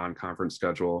into their non-conference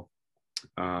schedule.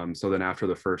 So then after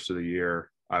the first of the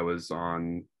year, I was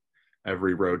on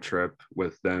every road trip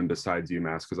with them besides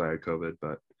UMass because I had COVID,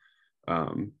 but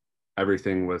um,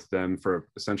 everything with them for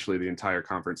essentially the entire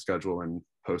conference schedule and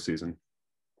postseason.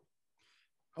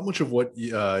 How much of what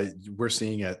we're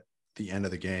seeing at the end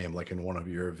of the game, like in one of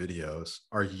your videos,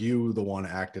 are you the one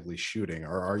actively shooting,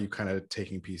 or are you kind of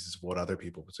taking pieces of what other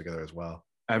people put together as well?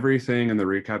 Everything in the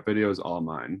recap video is all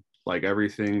mine. Like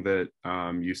everything that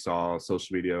you saw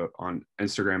social media on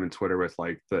Instagram and Twitter with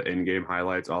like the in-game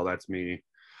highlights, all that's me.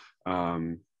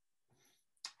 Um,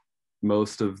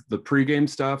 Most of the pregame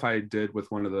stuff I did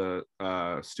with one of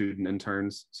the student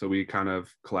interns. So we kind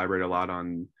of collaborate a lot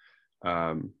on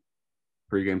um,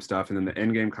 pregame stuff. And then the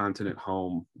in-game content at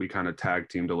home, we kind of tag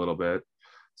teamed a little bit.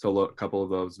 So a couple of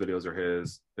those videos are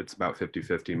his. It's about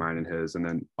 50-50 mine and his. And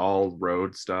then all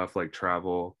road stuff like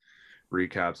travel,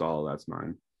 recaps, all of that's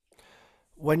mine.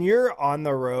 When you're on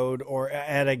the road or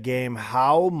at a game,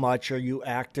 how much are you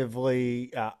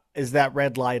actively? Is that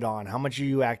red light on? How much are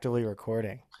you actively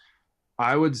recording?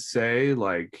 I would say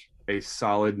like a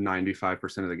solid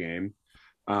 95% of the game.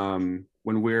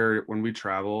 When we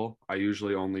travel, I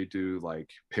usually only do like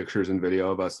pictures and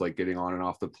video of us like getting on and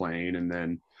off the plane, and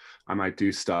then I might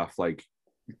do stuff like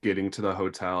getting to the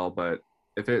hotel. But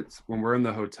if it's when we're in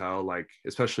the hotel, like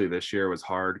especially this year was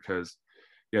hard because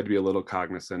you had to be a little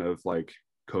cognizant of like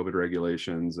COVID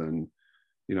regulations and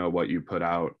what you put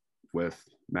out with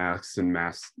masks and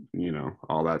masks,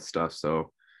 all that stuff.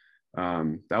 So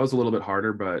that was a little bit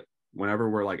harder, but whenever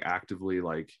we're like actively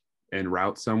like en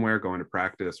route somewhere, going to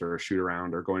practice or a shoot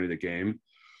around or going to the game,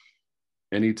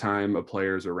 anytime a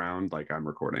player's around, like I'm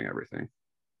recording everything.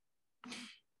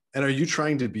 And are you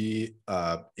trying to be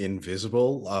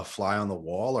invisible, fly on the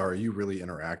wall, or are you really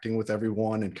interacting with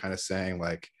everyone and kind of saying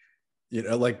like,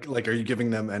 like are you giving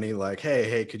them any like,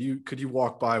 hey, could you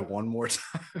walk by one more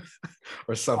time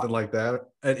or something like that?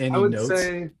 And I any would notes?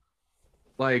 say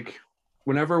like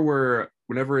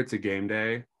whenever it's a game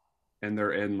day and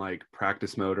they're in like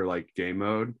practice mode or like game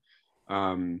mode,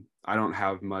 I don't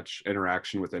have much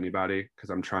interaction with anybody because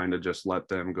I'm trying to just let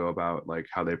them go about like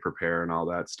how they prepare and all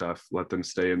that stuff, let them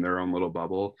stay in their own little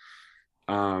bubble.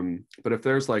 But if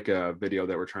there's like a video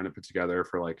that we're trying to put together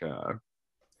for like a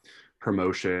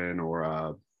promotion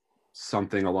or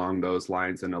something along those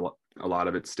lines, and a lot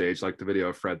of it's staged, like the video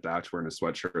of Fred Thatch wearing a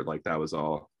sweatshirt, like that was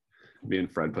all me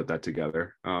and Fred put that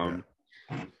together.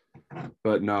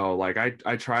 But no, like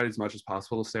I tried as much as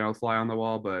possible to stay on fly on the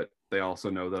wall, but they also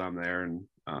know that I'm there and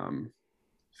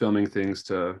filming things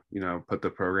to put the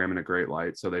program in a great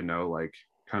light, so they know like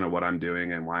kind of what I'm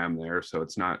doing and why I'm there. So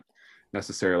it's not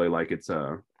necessarily like it's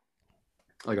a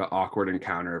like an awkward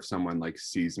encounter if someone like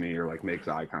sees me or like makes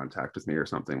eye contact with me or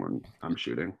something when I'm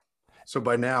shooting. So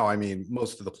by now, I mean,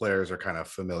 most of the players are kind of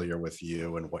familiar with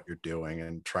you and what you're doing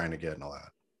and trying to get in all that.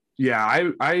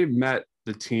 Yeah, I met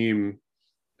the team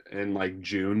in like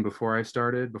June before I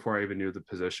even knew the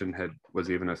position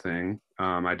was even a thing.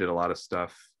 I did a lot of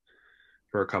stuff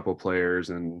for a couple players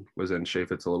and was in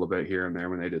Chaffetz a little bit here and there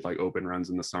when they did like open runs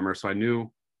in the summer. So I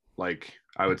knew, like,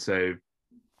 I would say,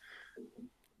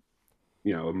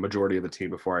 a majority of the team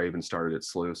before I even started at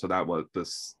SLU. So that was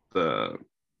the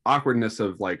awkwardness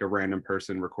of like a random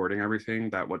person recording everything.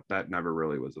 That never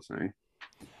really was a thing.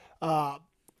 Uh,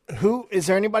 who is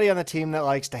there anybody on the team that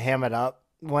likes to ham it up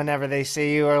whenever they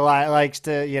see you, or likes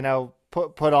to,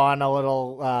 put on a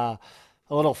little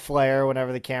flair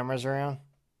whenever the camera's around?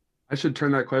 I should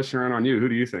turn that question around on you. Who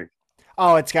do you think?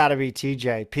 Oh, it's got to be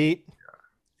TJ. Pete.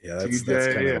 Yeah, that's kind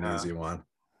TJ, of an easy one.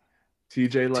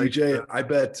 TJ, like TJ, I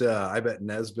bet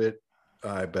Nesbitt.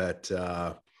 I bet.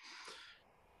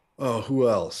 Oh, who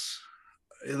else?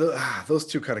 Those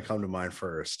two kind of come to mind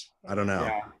first. I don't know.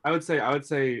 yeah, I would say,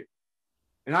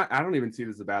 and I don't even see it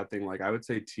as a bad thing. Like I would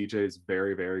say TJ is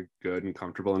very, very good and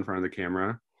comfortable in front of the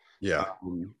camera. Yeah.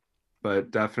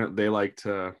 But definitely they like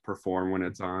to perform when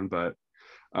it's on, but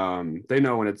they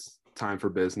know when it's time for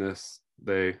business,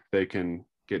 they can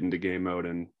get into game mode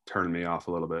and turn me off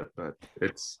a little bit. But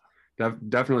it's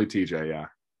definitely TJ. Yeah.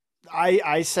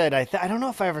 I said I don't know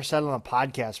if I ever said it on the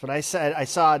podcast, but I said I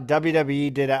saw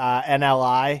WWE did a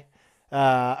NLI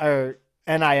or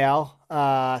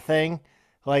NIL thing,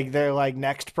 like their like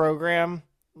next program,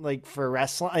 like for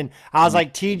wrestling. And I was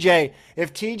like, TJ,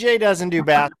 if TJ doesn't do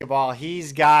basketball,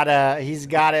 he's gotta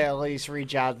at least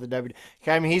reach out to the W.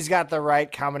 I mean, he's got the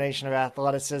right combination of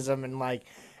athleticism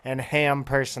and ham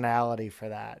personality for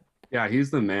that. Yeah,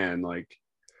 he's the man. Like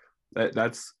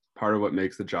that's part of what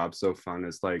makes the job so fun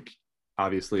is like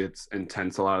obviously it's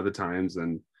intense a lot of the times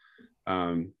and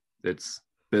it's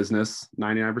business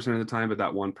 99% of the time, but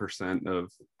that 1%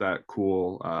 of that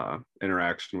cool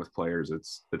interaction with players,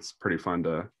 it's pretty fun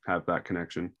to have that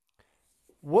connection.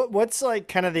 What's like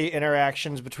kind of the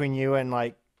interactions between you and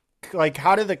like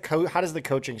how does the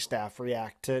coaching staff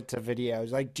react to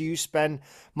videos? Like, do you spend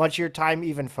much of your time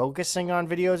even focusing on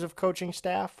videos of coaching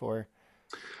staff, or?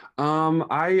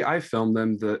 I film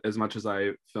them as much as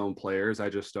I film players. I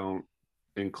just don't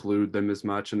include them as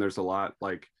much. And there's a lot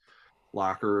like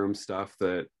locker room stuff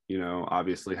that,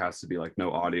 obviously has to be like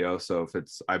no audio. So if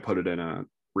I put it in a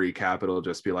recap, it'll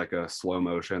just be like a slow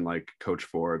motion, like Coach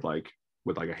Ford, like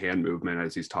with like a hand movement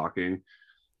as he's talking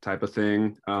type of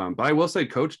thing. But I will say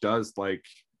Coach does like,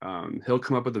 he'll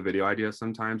come up with a video idea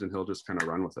sometimes and he'll just kind of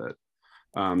run with it.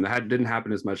 That didn't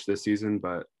happen as much this season,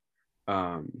 but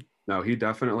no, he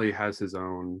definitely has his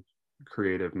own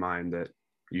creative mind that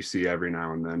you see every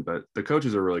now and then. But the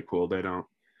coaches are really cool. They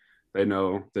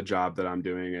know the job that I'm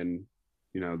doing and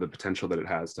the potential that it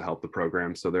has to help the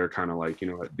program. So they're kind of like,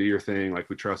 what, do your thing. Like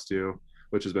we trust you,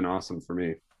 which has been awesome for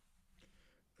me.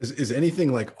 Is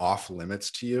anything like off limits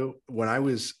to you? When I'm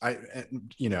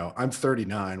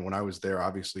 39. When I was there,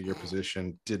 obviously your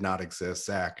position did not exist.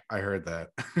 Zach, I heard that.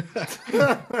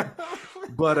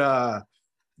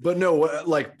 But no,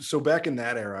 like, so back in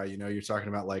that era, you're talking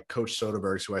about like Coach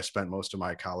Soderbergh, who I spent most of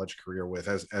my college career with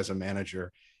as a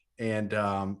manager. And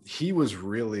he was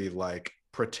really like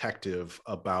protective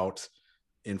about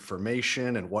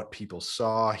information and what people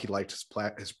saw. He liked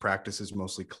his practices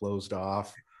mostly closed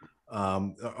off.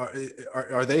 Do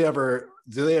they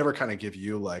ever kind of give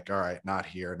you like, all right, not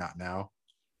here, not now?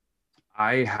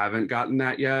 I haven't gotten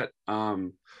that yet.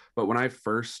 But when I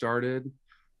first started,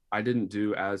 I didn't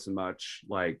do as much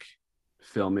like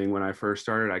filming when I first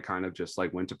started. I kind of just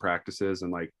like went to practices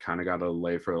and like kind of got a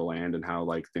lay for the land and how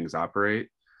like things operate.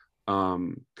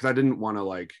 Because I didn't want to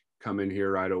like come in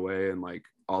here right away and like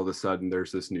all of a sudden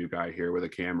there's this new guy here with a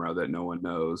camera that no one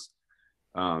knows.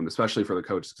 Especially for the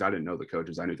coaches, because I didn't know the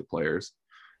coaches, I knew the players.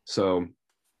 So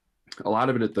a lot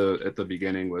of it at the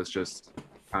beginning was just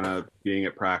kind of being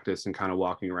at practice and kind of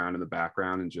walking around in the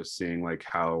background and just seeing like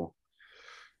how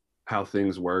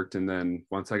things worked. And then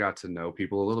once I got to know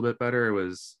people a little bit better, it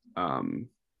was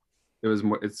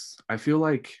more, I feel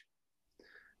like,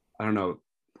 I don't know,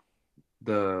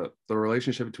 the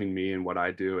relationship between me and what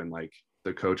I do and like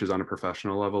the coaches on a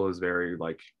professional level is very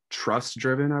like trust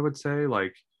driven, I would say.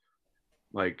 Like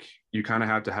you kind of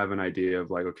have to have an idea of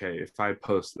like, okay, if I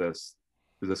post this,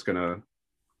 is this gonna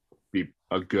be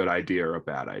a good idea or a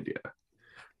bad idea?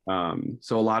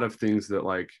 So a lot of things that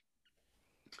like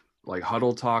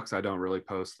huddle talks, I don't really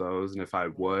post those. And if I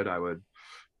would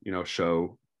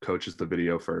show coaches the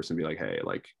video first and be like, hey,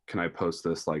 like, can I post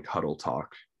this like huddle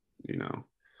talk?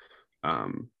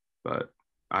 But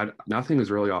nothing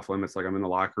is really off limits. Like I'm in the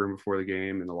locker room before the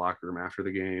game, in the locker room after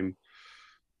the game.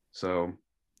 So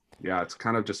yeah, it's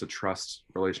kind of just a trust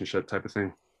relationship type of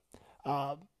thing.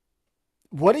 Uh,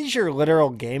 what is your literal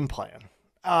game plan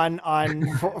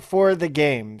for the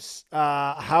games?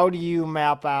 How do you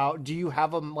map out? Do you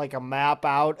have a map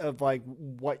out of like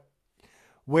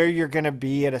where you're gonna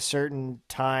be at a certain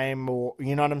time, or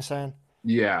you know what I'm saying?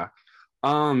 Yeah.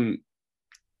 Um,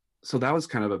 so that was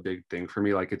kind of a big thing for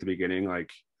me, like at the beginning. Like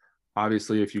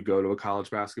obviously if you go to a college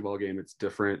basketball game, it's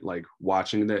different, like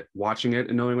watching it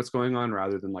and knowing what's going on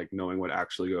rather than like knowing what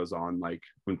actually goes on, like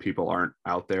when people aren't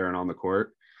out there and on the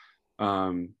court.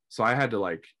 So I had to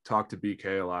like talk to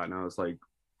BK a lot, and I was like,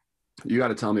 you got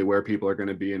to tell me where people are going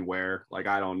to be and where. Like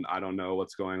I don't know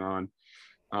what's going on.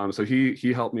 So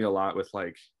he helped me a lot with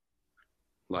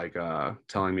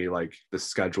telling me like the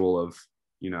schedule of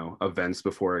events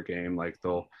before a game. Like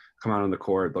they'll come out on the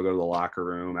court, they'll go to the locker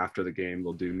room after the game,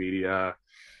 they'll do media.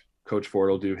 Coach Ford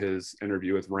will do his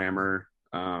interview with Rammer.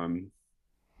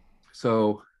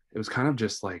 So it was kind of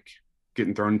just like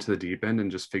getting thrown into the deep end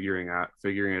and just figuring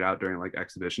it out during like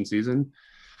exhibition season.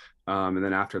 And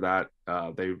then after that,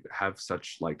 they have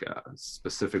such like a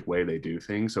specific way they do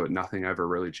things, so nothing ever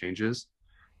really changes.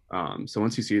 So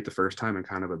once you see it the first time and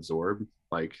kind of absorb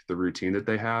like the routine that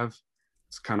they have,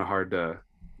 it's kind of hard to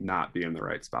not be in the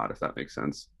right spot, if that makes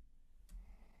sense.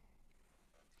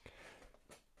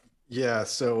 Yeah.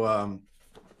 So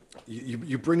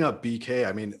you bring up BK.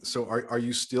 I mean, so are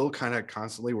you still kind of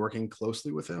constantly working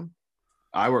closely with him?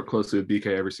 I work closely with BK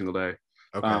every single day.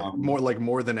 Okay.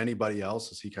 More than anybody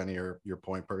else. Is he kind of your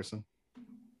point person?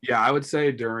 Yeah, I would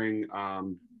say during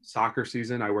soccer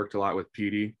season, I worked a lot with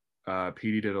PD.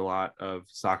 PD did a lot of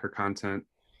soccer content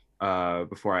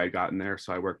before I had gotten there,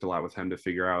 so I worked a lot with him to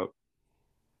figure out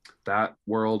that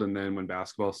world. And then when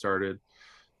basketball started,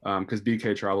 because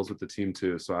BK travels with the team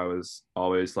too, so I was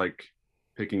always like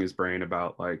picking his brain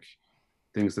about like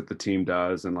things that the team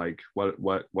does and like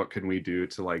what can we do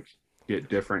to like get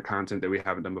different content that we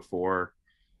haven't done before.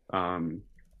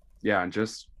 Yeah, and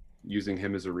just using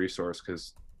him as a resource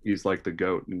because he's like the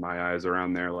goat in my eyes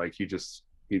around there. Like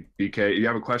BK, you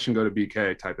have a question, go to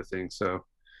BK type of thing. So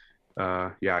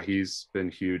yeah, he's been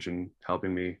huge in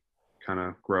helping me kind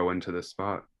of grow into this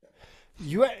spot.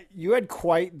 You had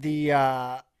quite the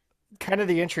kind of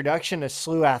the introduction to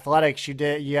SLU athletics.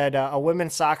 You had a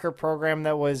women's soccer program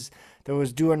that was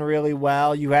doing really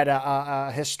well. You had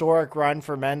a historic run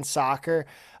for men's soccer.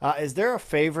 Is there a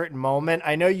favorite moment?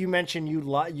 I know you mentioned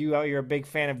you're a big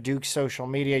fan of Duke's social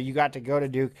media. You got to go to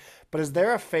Duke, but is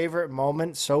there a favorite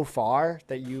moment so far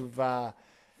that you've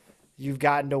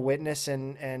gotten to witness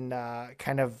and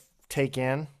kind of take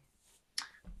in?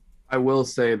 I will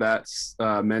say that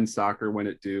men's soccer win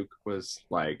at Duke was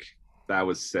like that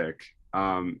was sick.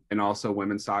 And also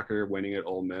women's soccer winning at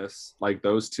Ole Miss, like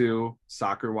those two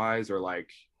soccer wise are like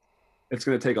it's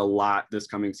going to take a lot this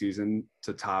coming season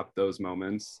to top those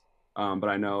moments. But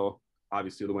I know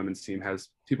obviously the women's team has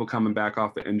people coming back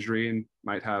off the injury and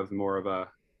might have more of a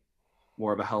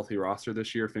healthy roster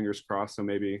this year. Fingers crossed. So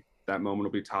maybe that moment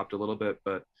will be topped a little bit.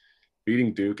 But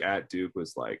beating Duke at Duke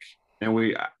was like,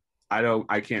 and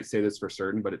I can't say this for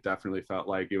certain, but it definitely felt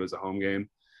like it was a home game.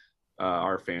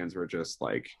 Our fans were just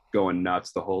like going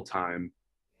nuts the whole time.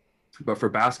 But for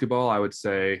basketball, I would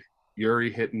say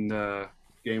Yuri hitting the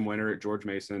game winner at George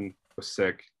Mason was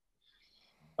sick.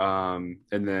 And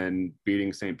then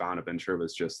beating St. Bonaventure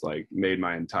was just like made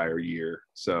my entire year.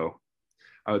 So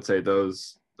I would say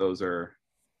those are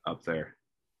up there.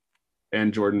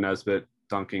 And Jordan Nesbitt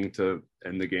dunking to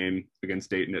end the game against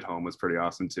Dayton at home was pretty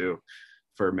awesome too,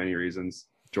 for many reasons.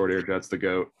 Jordy Jet's the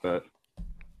GOAT, but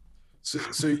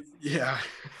so yeah.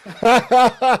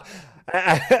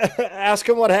 Ask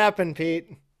him what happened, Pete.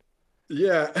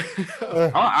 Yeah.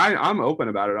 I'm open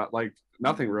about it. Like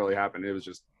nothing really happened. It was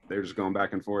just they were just going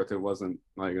back and forth. It wasn't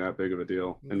like that big of a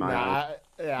deal in my eyes.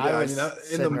 Yeah, I mean,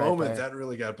 in the moment there. that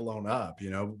really got blown up,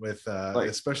 with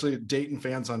especially Dayton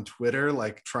fans on Twitter,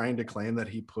 like trying to claim that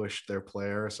he pushed their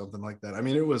player or something like that. I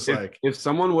mean, it was if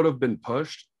someone would have been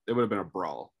pushed, it would have been a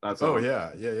brawl. That's all.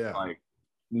 Yeah. Like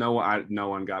no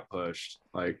one got pushed.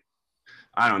 Like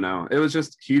I don't know. It was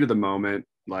just heat of the moment.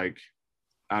 Like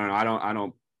I don't know. I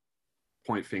don't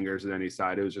point fingers at any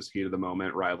side. It was just heat of the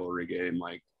moment, rivalry game.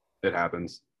 Like it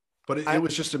happens. But it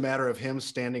was just a matter of him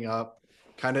standing up,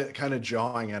 kind of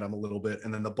jawing at him a little bit,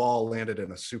 and then the ball landed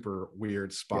in a super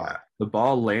weird spot. Yeah, the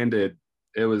ball landed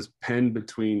it was pinned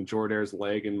between Jordair's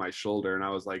leg and my shoulder, and I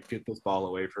was like, "Get this ball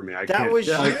away from me! I That can't." was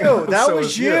Yeah. you. That So was it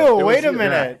was you. It Wait was a you.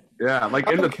 minute. Yeah, like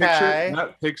in the picture, Okay.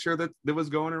 that picture that was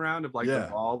going around of like the Yeah.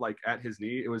 ball like at his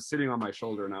knee, it was sitting on my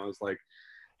shoulder, and I was like,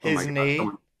 "Oh my His god,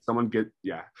 knee. someone get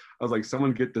yeah!" I was like,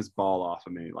 "Someone get this ball off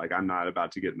of me! Like I'm not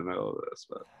about to get in the middle of this."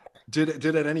 But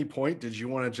Did at any point did you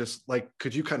want to just like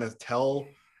could you kind of tell,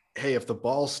 hey, if the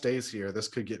ball stays here, this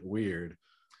could get weird?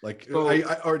 Like so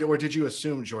or did you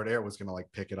assume Jordair was gonna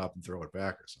like pick it up and throw it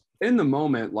back or something? in the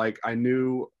moment, like I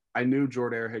knew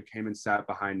Jordair had came and sat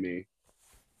behind me,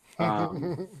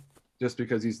 um, just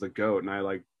because he's the goat, and I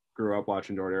like grew up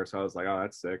watching Jordair, so I was like, "Oh,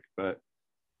 that's sick." But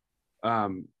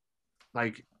um,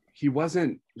 like he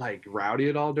wasn't like rowdy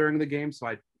at all during the game, so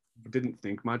I didn't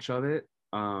think much of it.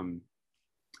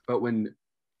 But when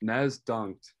Nez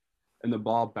dunked and the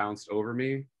ball bounced over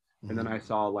me, and then I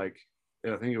saw like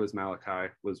I think it was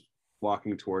Malachi was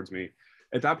walking towards me.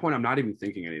 At that point, I'm not even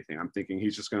thinking anything. I'm thinking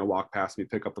he's just going to walk past me,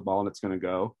 pick up the ball, and it's going to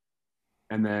go.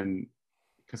 And then,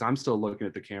 because I'm still looking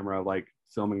at the camera, like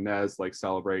filming Nez, like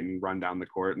celebrating, run down the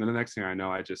court. And then the next thing I know,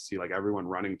 I just see like everyone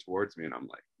running towards me, and I'm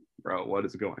like, bro, what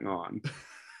is going on?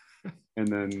 And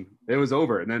then it was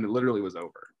over, and then it literally was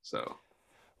over. So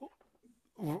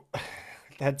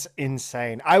That's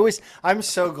insane. I'm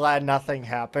so glad nothing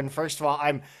happened. First of all,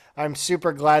 I'm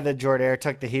super glad that Jordair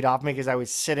took the heat off me because I was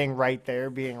sitting right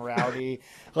there being rowdy,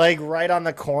 like right on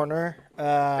the corner.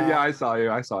 yeah, I saw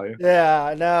you. I saw you.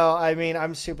 Yeah, no, I mean,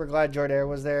 I'm super glad Jordair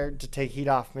was there to take heat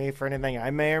off me for anything I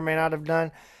may or may not have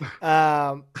done.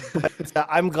 But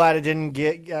I'm glad it didn't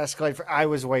get escalated. I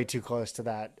was way too close to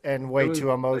that and It way was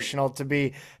too emotional to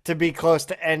be close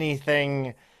to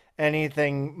anything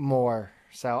more.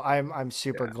 So I'm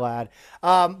super yeah. glad.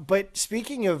 But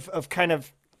speaking of kind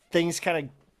of things kind of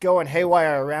going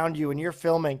haywire around you and you're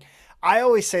filming, I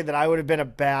always say that I would have been a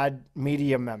bad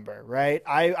media member, right?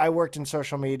 I worked in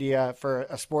social media for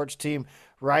a sports team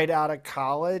right out of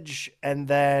college, and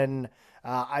then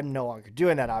I'm no longer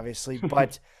doing that, obviously,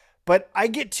 but I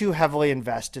get too heavily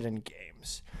invested in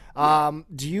games.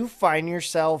 Do you find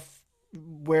yourself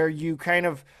where you kind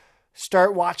of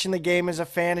start watching the game as a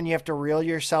fan and you have to reel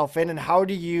yourself in, and how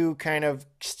do you kind of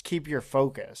keep your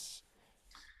focus?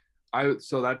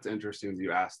 So that's interesting that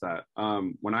you asked that.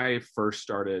 When I first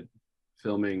started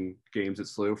filming games at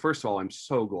SLU, first of all, I'm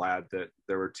so glad that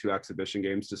there were two exhibition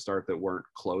games to start that weren't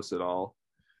close at all,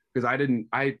 because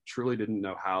I truly didn't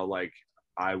know how like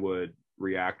I would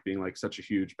react being like such a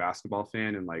huge basketball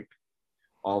fan and like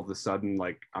all of a sudden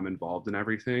like I'm involved in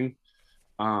everything.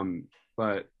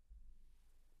 But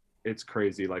it's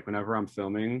crazy. Like whenever I'm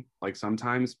filming, like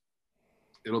sometimes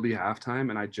it'll be halftime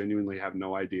and I genuinely have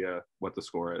no idea what the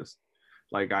score is.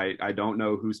 Like I don't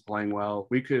know who's playing well.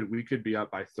 We could be up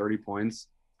by 30 points.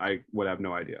 I would have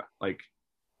no idea. Like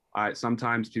I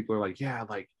sometimes people are like, yeah,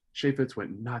 like Shea Fitz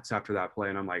went nuts after that play.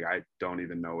 And I'm like, I don't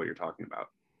even know what you're talking about.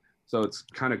 So it's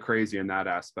kind of crazy in that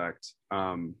aspect.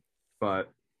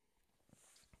 But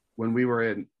when we were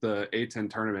in the A10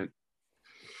 tournament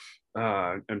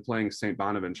and playing St.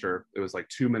 Bonaventure, it was like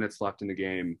 2 minutes left in the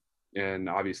game. And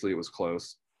obviously it was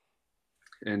close.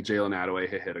 And Jalen Attaway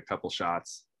hit a couple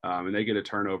shots, and they get a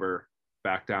turnover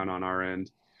back down on our end.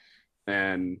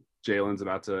 And Jalen's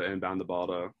about to inbound the ball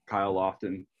to Kyle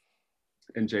Lofton,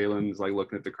 and Jalen's like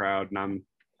looking at the crowd, and I'm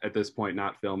at this point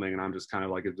not filming, and I'm just kind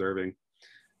of like observing.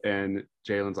 And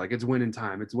Jalen's like, "It's winning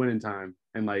time! It's winning time!"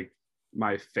 And like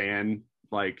my fan,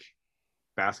 like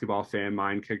basketball fan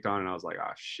mind kicked on, and I was like,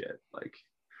 "Oh shit!" Like,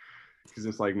 because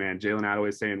it's like, man, Jalen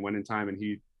Attaway's saying winning time, and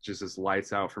he just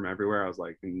lights out from everywhere. I was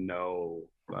like, no.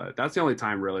 But that's the only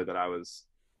time really that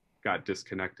got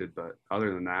disconnected. But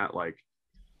other than that, like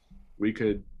we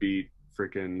could beat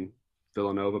freaking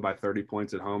Villanova by 30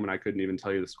 points at home, and I couldn't even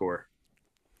tell you the score.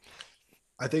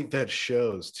 I think that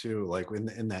shows too, like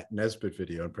in that Nesbitt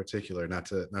video in particular, not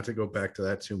to go back to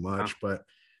that too much, but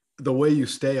the way you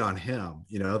stay on him,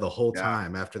 the whole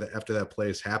time after that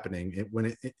play is happening,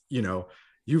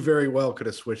 you very well could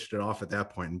have switched it off at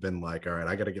that point and been like, all right,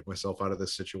 I got to get myself out of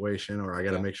this situation, or I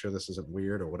got to make sure this isn't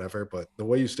weird or whatever. But the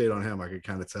way you stayed on him, I could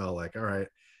kind of tell like, all right,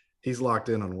 he's locked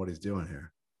in on what he's doing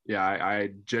here. Yeah,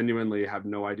 I genuinely have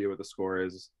no idea what the score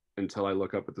is until I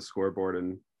look up at the scoreboard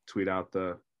and tweet out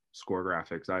the score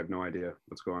graphics. I have no idea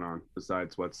what's going on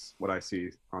besides what I see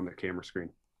on the camera screen.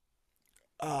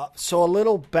 So a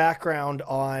little background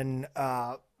on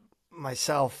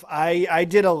myself. I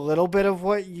did a little bit of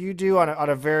what you do on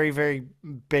a very, very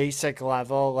basic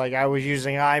level. Like I was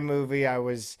using iMovie. I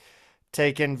was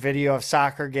taking video of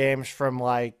soccer games from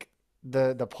like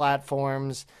the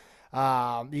platforms.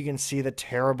 You can see the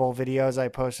terrible videos I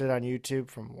posted on YouTube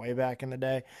from way back in the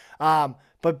day.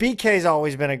 But BK's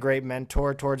always been a great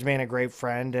mentor towards me and a great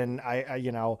friend. And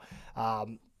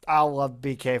I'll love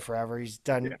BK forever. He's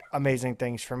done Yeah. amazing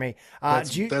things for me.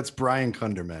 That's Brian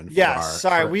Kunderman. Yes,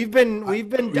 sorry. We've been. we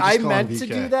just I call him meant to BK.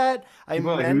 do that. I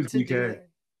Well, meant who's to do BK? that.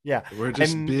 Yeah, We're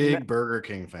just I'm- big Burger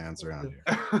King fans around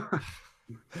here.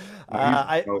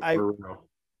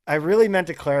 I really meant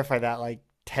to clarify that like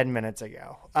 10 minutes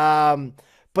ago.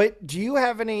 But do you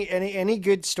have any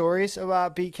good stories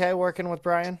about BK working with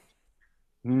Brian?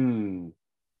 Man,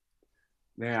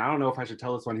 I don't know if I should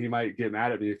tell this one. He might get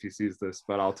mad at me if he sees this,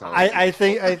 but I'll tell him. I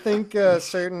think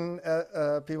certain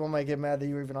people might get mad that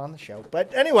you were even on the show.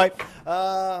 But anyway,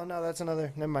 no, that's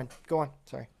another. Never mind. Go on.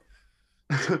 Sorry.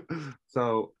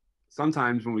 So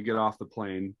sometimes when we get off the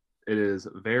plane, it is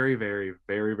very, very,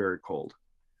 very, very cold.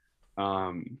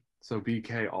 So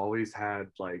BK always had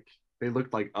they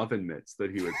looked like oven mitts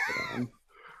that he would put on.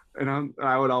 And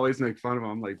I would always make fun of him.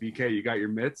 I'm like, BK, you got your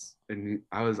mitts? And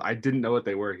I didn't know what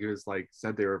they were. He was like,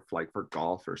 said they were like for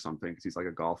golf or something, because he's like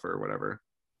a golfer or whatever.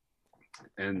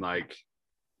 And like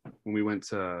when we went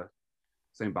to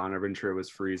St. Bonaventure, it was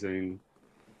freezing,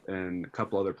 and a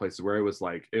couple other places where it was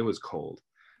cold.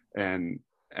 And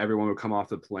everyone would come off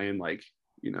the plane like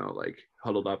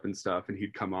huddled up and stuff, and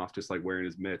he'd come off just like wearing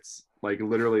his mitts, like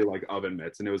literally like oven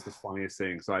mitts. And it was the funniest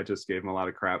thing. So I just gave him a lot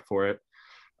of crap for it.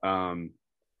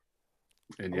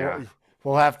 And yeah,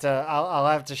 we'll have to. I'll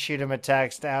have to shoot him a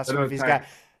text, ask him if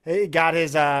he got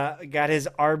his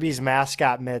Arby's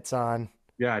mascot mitts on.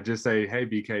 Yeah, just say, hey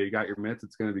BK, you got your mitts?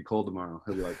 It's gonna be cold tomorrow.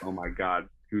 He'll be like, oh my god,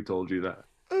 who told you that?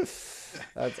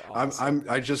 That's awesome.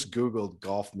 I just Googled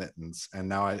golf mittens, and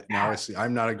now I see.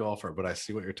 I'm not a golfer, but I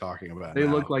see what you're talking about. They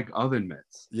now. look like oven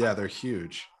mitts. Yeah, they're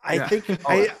huge. I think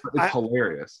it's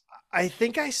hilarious. I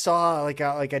think I saw like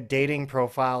a dating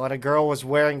profile, and a girl was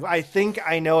wearing. I think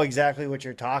I know exactly what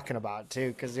you're talking about too,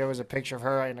 because there was a picture of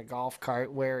her in a golf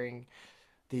cart wearing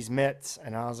these mitts,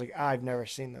 and I was like, I've never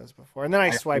seen those before. And then I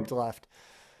swiped left.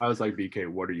 I was like, BK,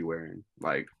 what are you wearing?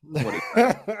 Like, what is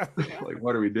that? Like,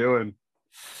 what are we doing?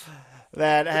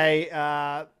 That hey,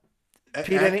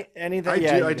 Pete, anything?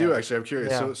 I do actually. I'm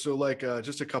curious. Yeah. So like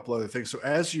just a couple other things. So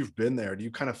as you've been there, do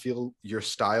you kind of feel your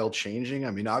style changing?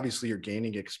 I mean, obviously you're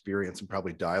gaining experience and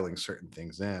probably dialing certain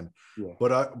things in. Yeah.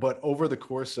 But over the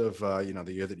course of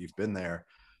the year that you've been there,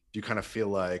 do you kind of feel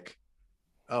like,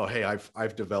 oh, hey,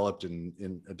 I've developed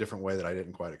in a different way that I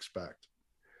didn't quite expect?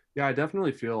 Yeah, I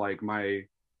definitely feel like my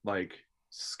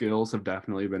skills have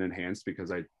definitely been enhanced,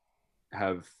 because I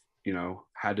have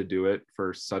had to do it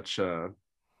for such a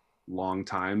long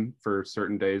time for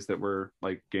certain days that were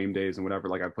like game days and whatever.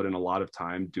 Like I put in a lot of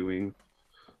time doing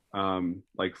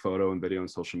like photo and video and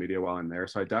social media while I'm there.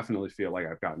 So I definitely feel like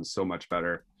I've gotten so much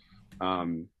better.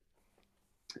 And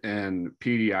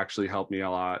PD actually helped me a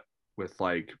lot with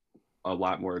like a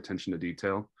lot more attention to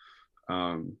detail.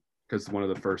 Because one of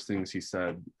the first things he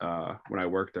said when I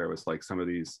worked there was like, some of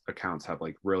these accounts have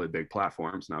like really big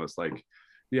platforms. And I was like,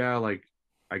 yeah, like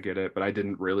I get it, but I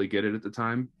didn't really get it at the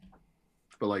time.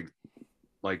 But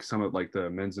like some of like the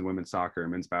men's and women's soccer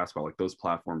and men's basketball, like those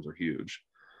platforms are huge,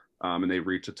 and they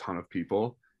reach a ton of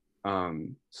people.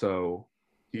 So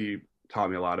he taught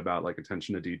me a lot about like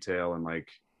attention to detail and like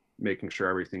making sure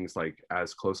everything's like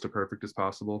as close to perfect as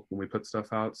possible when we put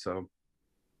stuff out. So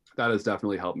that has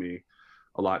definitely helped me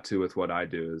a lot too with what I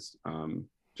do, is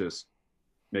just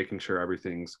making sure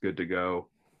everything's good to go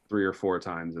 3 or 4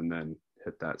 times and then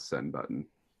hit that send button.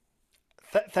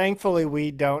 Thankfully,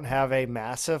 we don't have a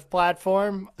massive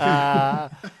platform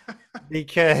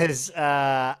because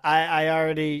I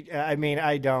already. I mean,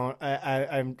 I don't.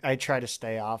 I try to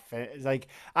stay off it. Like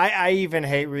I even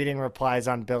hate reading replies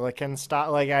on Billiken stuff.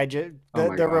 Like I just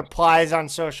the replies on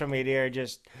social media are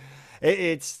just.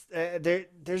 It's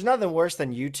there's nothing worse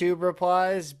than YouTube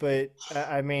replies, but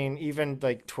I mean, even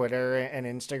like Twitter and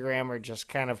Instagram are just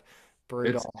kind of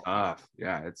brutal. It's tough.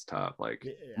 Yeah, it's tough. Like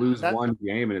lose one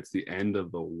game and it's the end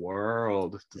of the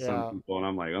world to some people, and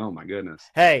I'm like, oh my goodness.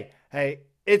 Hey,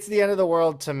 it's the end of the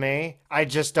world to me. I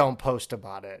just don't post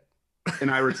about it,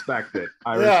 and I respect it.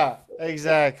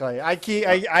 Exactly. I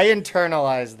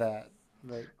internalize that.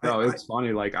 Like, no, it's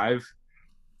funny. Like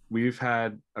we've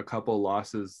had a couple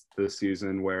losses this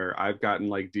season where I've gotten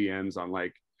like DMs on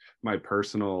like my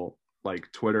personal like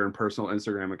Twitter and personal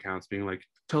Instagram accounts being like,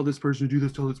 tell this person to do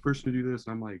this, tell this person to do this.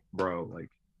 And I'm like, bro, like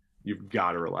you've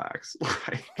got to relax.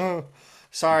 Like,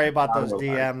 sorry about those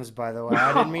DMs, by the way.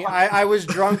 I didn't mean, I was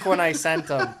drunk when I sent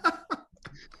them.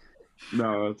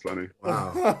 No, that's funny.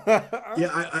 Wow. Yeah,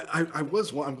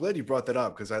 I'm glad you brought that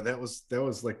up because that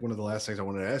was like one of the last things I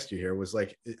wanted to ask you here was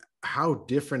like how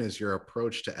different is your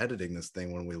approach to editing this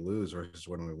thing when we lose versus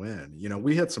when we win? You know,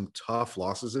 we had some tough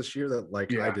losses this year that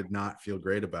like I Yeah, did not feel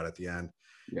great about at the end.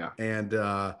 yeah, And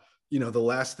you know, the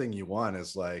last thing you want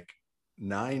is like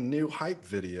 9 new hype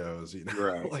videos, you know,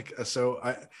 right. like so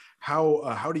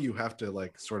how do you have to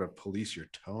like sort of police your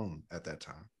tone at that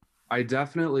time? I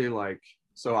definitely like,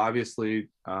 so obviously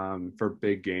for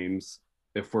big games,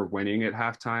 if we're winning at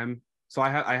halftime, so I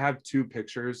have two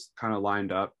pictures kind of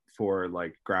lined up for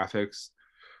like graphics.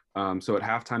 So at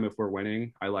halftime, if we're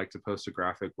winning, I like to post a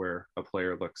graphic where a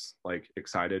player looks like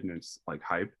excited and it's like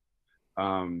hype.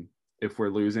 Um, if we're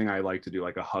losing, I like to do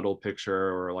like a huddle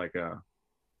picture or like a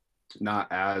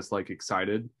not as like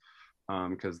excited,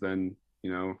 because then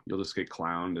you'll just get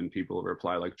clowned and people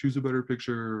reply like choose a better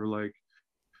picture or like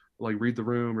read the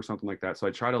room or something like that. So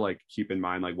I try to like keep in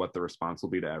mind like what the response will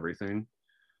be to everything.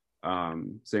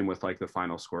 Same with like the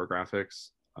final score graphics.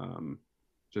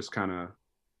 Just kind of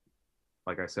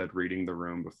like I said, reading the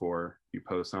room before you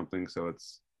post something, so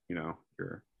it's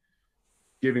you're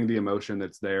giving the emotion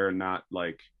that's there and not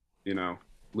like you know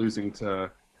losing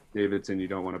to Davidson. You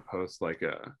don't want to post like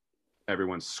a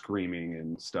everyone's screaming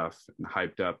and stuff and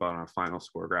hyped up on a final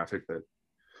score graphic that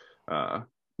uh,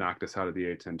 knocked us out of the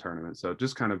A10 tournament. So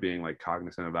just kind of being like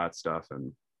cognizant of that stuff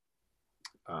and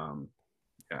um,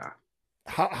 yeah.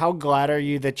 How glad are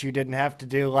you that you didn't have to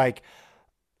do like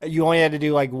you only had to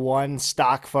do like one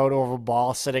stock photo of a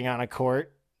ball sitting on a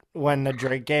court when the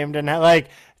Drake game didn't have like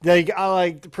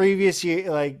the previous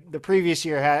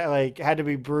year had to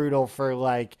be brutal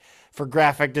for for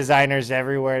graphic designers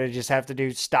everywhere to just have to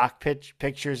do stock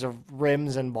pictures of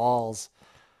rims and balls.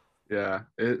 Yeah.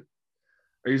 Are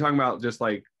you talking about just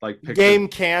like pictures? Game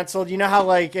canceled. You know how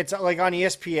like it's like on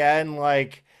ESPN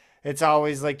like it's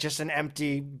always like just an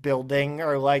empty building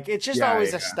or like it's just Yeah, always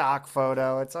a yeah. stock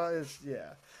photo. It's always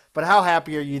yeah. But how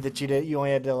happy are you that you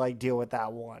only had to like deal with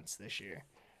that once this year?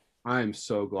 I'm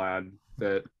so glad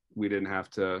that we didn't have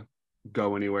to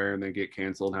go anywhere and then get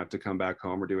canceled and have to come back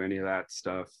home or do any of that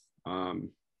stuff. Um,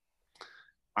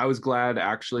 I was glad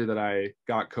actually that I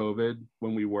got COVID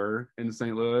when we were in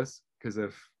St. Louis, because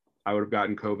if I would have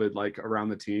gotten COVID like around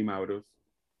the team, I would have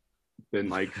been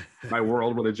like my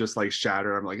world would have just like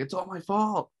shattered. I'm like, it's all my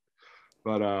fault.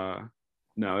 But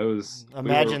no, it was we were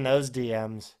Imagine those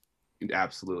DMs.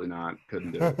 absolutely not,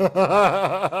 couldn't do it.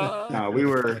 No, we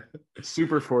were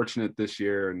super fortunate this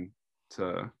year and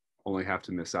to only have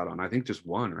to miss out on I think just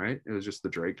one, right? It was just the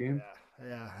Drake game. Yeah,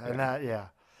 yeah, Yeah, and that, yeah.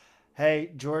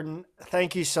 Hey, Jordan,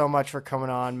 thank you so much for coming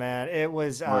on, man. It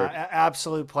was of course.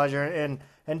 absolute pleasure and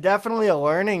definitely a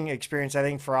learning experience. I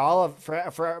think for all of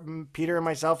for Peter and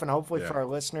myself, and hopefully Yeah. for our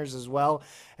listeners as well,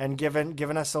 and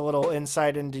giving us a little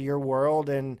insight into your world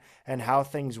and how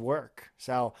things work.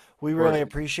 So we Of really course.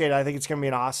 appreciate it. I think it's going to be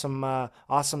an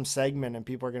awesome segment, and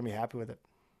people are going to be happy with it.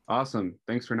 Awesome.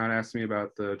 Thanks for not asking me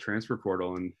about the transfer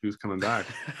portal and who's coming back.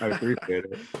 I appreciate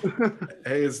it.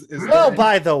 Hey, is there Well,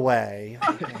 by the way.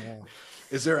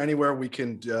 is there anywhere we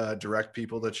can direct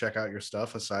people to check out your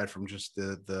stuff aside from just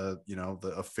the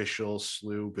the official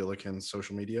SLU Billiken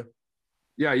social media?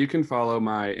 Yeah, you can follow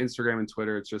my Instagram and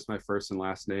Twitter. It's just my first and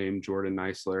last name, Jordan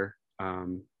Neisler.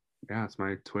 Yeah, it's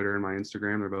my Twitter and my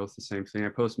Instagram. They're both the same thing. I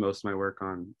post most of my work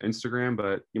on Instagram,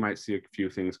 but you might see a few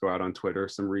things go out on Twitter,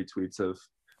 some retweets of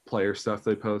player stuff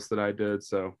they post that I did.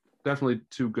 So definitely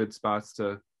two good spots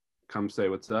to come say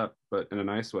what's up, but in a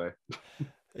nice way.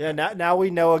 Yeah, now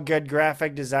we know a good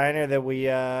graphic designer that we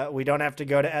don't have to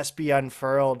go to SB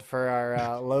Unfurled for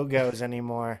our logos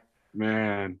anymore.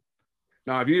 Man.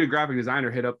 No, if you need a graphic designer,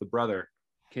 hit up the brother.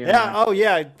 Cam Yeah. Nye. Oh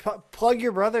yeah. Plug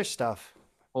your brother's stuff.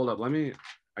 Hold up,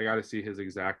 I gotta see his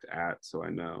exact at so I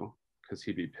know, because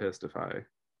he'd be pissed if I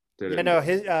You didn't. know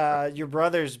his your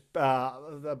brother's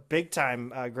a big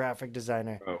time graphic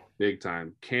designer. Oh, big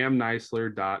time.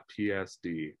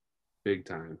 CamNeisler.psd. Big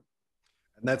time.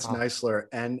 And that's Oh, Neisler,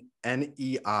 Neisler,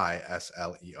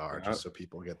 Yep. just so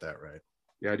people get that right.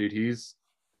 Yeah, dude, he's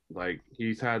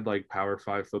had like Power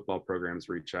Five football programs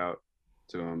reach out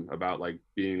to him about like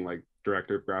being like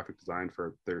director of graphic design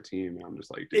for their team. And I'm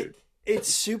just like, dude,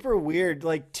 it's super weird.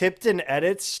 Like Tipton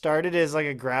Edits started as like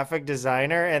a graphic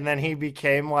designer, and then he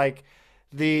became like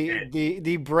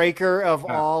the breaker of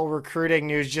yeah, all recruiting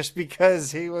news just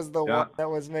because he was the one yeah. that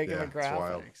was making the Yeah, it's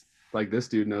wild. graphics. Like this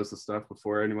dude knows the stuff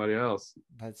before anybody else.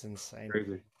 That's insane.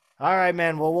 Crazy. All right,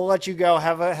 man. Well, we'll let you go.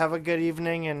 Have a good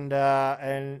evening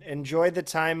and enjoy the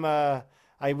time.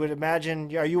 I would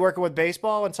imagine. Are you working with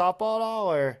baseball and softball at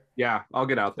all, or Yeah, I'll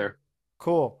get out there.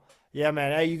 cool? Yeah,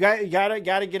 man. Hey, you gotta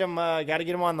get him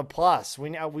on the plus.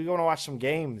 We want to watch some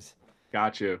games.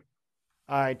 Got you.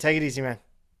 All right, take it easy, man.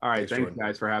 All right. Thanks, Thanks, Jordan.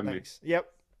 guys, for having me. Thanks. Yep.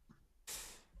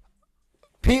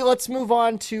 Pete, let's move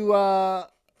on to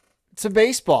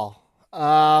baseball.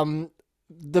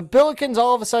 The Billikens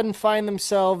all of a sudden find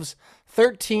themselves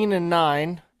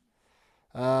 13-9.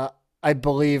 I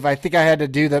believe. I think I had to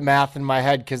do the math in my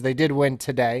head because they did win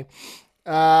today.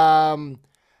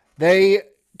 They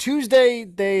Tuesday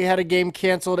they had a game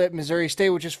canceled at Missouri State,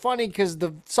 which is funny because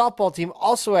the softball team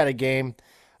also had a game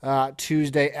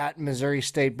Tuesday at Missouri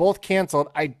State, both canceled.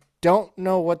 I don't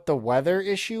know what the weather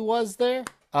issue was there,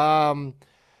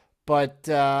 but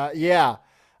yeah.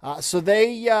 So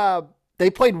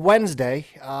they played Wednesday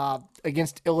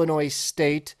against Illinois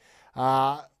State.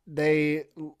 They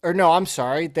I'm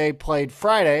sorry, they played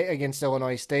Friday against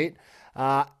Illinois State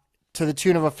to the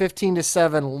tune of a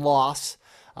 15-7 loss.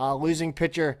 Losing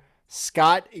pitcher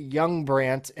Scott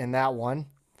Youngbrandt in that one.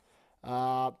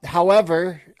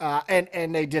 However,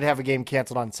 and they did have a game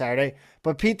canceled on Saturday,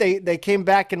 but Pete, they came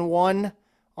back and won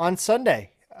on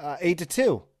Sunday,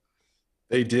 8-2.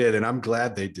 They did, and I'm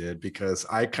glad they did because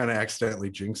I kind of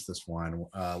accidentally jinxed this one.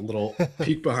 A little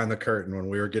peek behind the curtain when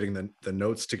we were getting the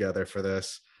notes together for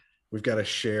this. We've got a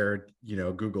shared,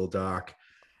 Google Doc.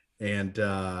 And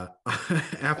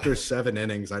after 7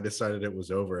 innings, I decided it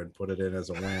was over and put it in as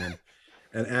a win.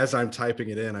 And as I'm typing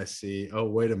it in, I see, oh,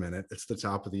 wait a minute, it's the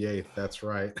top of the 8th. That's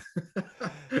right.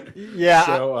 Yeah.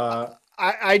 So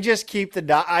I just keep the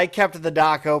doc. I kept the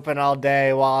doc open all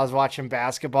day while I was watching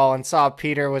basketball and saw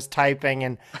Peter was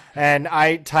typing and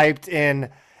I typed in,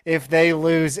 if they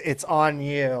lose, it's on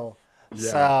you.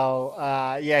 Yeah. So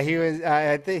yeah, he was.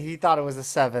 I think he thought it was the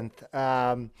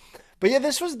 7th. But yeah,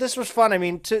 this was fun. I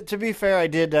mean, to be fair, I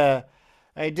did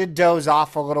doze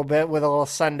off a little bit with a little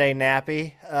Sunday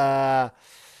nappy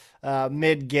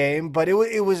mid game, but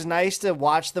it was nice to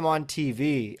watch them on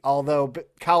TV. Although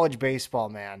college baseball,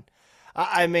 man,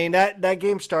 I mean that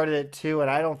game started at 2,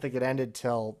 and I don't think it ended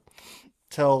till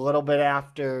a little bit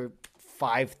after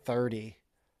 5:30.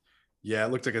 Yeah,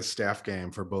 it looked like a staff game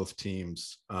for both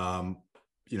teams.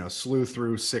 Slew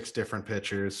through 6 different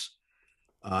pitchers.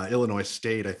 Illinois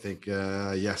State, I think,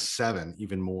 7,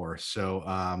 even more. So,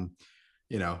 I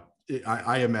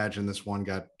imagine this one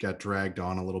got dragged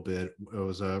on a little bit. It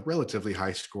was a relatively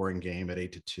high scoring game at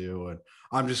 8-2, and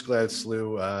I'm just glad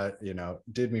SLU,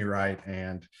 did me right.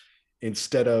 And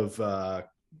instead of,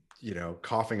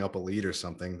 coughing up a lead or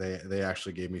something, they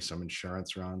actually gave me some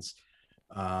insurance runs.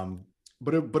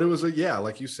 But it was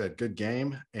like you said, good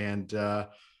game. And,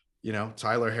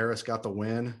 Tyler Harris got the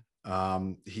win.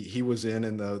 He was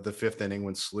in the 5th inning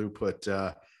when SLU put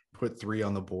 3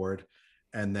 on the board,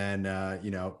 and then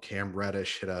Cam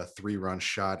Reddish hit a 3-run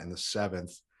shot in the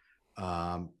 7th.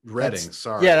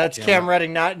 Sorry, yeah, that's Cam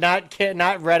Redding,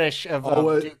 not Reddish of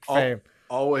Duke fame.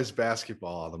 Always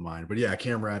basketball on the mind, but yeah,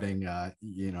 Cam Redding,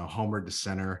 homered to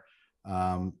center,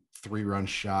 3-run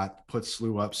shot, put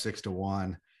SLU up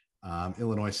 6-1.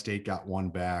 Illinois State got 1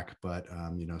 back, but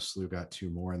SLU got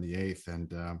 2 more in the 8th,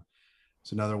 and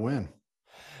it's another win.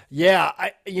 Yeah,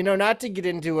 not to get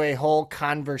into a whole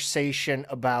conversation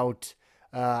about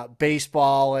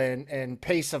baseball and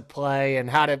pace of play and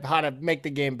how to make the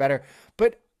game better,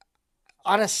 but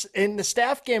in the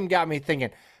staff game got me thinking,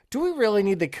 do we really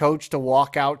need the coach to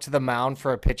walk out to the mound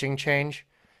for a pitching change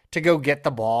to go get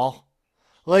the ball?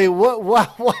 Like, why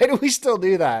do we still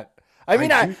do that? I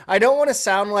mean, I don't want to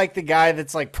sound like the guy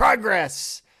that's like,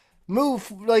 progress,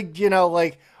 move,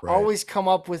 right. Always come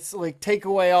up with take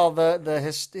away all the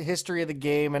history of the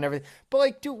game and everything.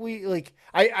 But do we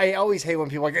I always hate when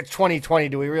people it's 2020.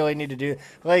 Do we really need to do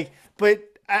but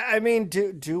I mean,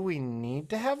 do we need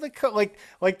to have the coach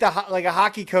like a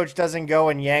hockey coach doesn't go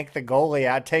and yank the goalie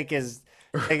out, take it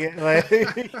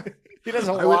he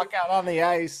doesn't walk out on the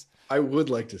ice. I would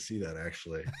like to see that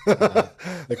actually.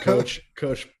 The coach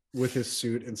with his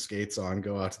suit and skates on,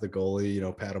 go out to the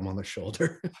goalie, pat him on the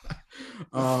shoulder.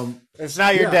 It's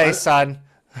not your day, son.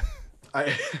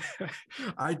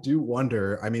 I do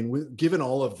wonder, I mean, given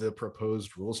all of the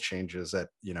proposed rules changes at,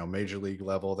 major league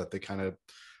level that they kind of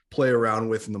play around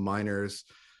with in the minors,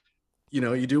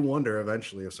 you do wonder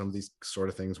eventually if some of these sort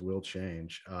of things will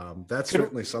change. That's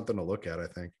certainly something to look at, I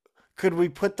think. Could we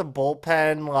put the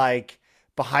bullpen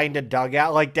behind a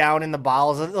dugout, down in the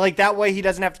bowels, that way he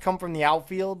doesn't have to come from the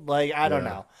outfield? I don't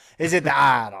know. Is it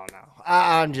I don't know.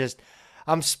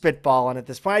 I'm spitballing at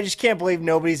this point. I just can't believe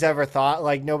nobody's ever thought,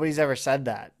 nobody's ever said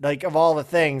that. Of all the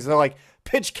things, they're like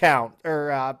pitch count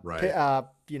or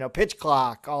pitch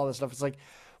clock, all this stuff. It's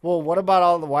well, what about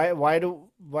all the why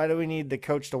do we need the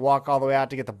coach to walk all the way out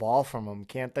to get the ball from him?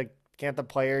 Can't the Can't the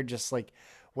player just like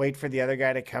wait for the other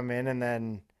guy to come in and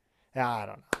then I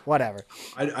don't know, whatever.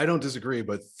 I don't disagree,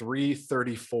 but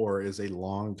 3:34 is a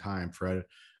long time for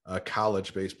a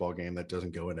college baseball game that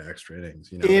doesn't go into extra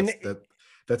innings. You know,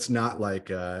 that's not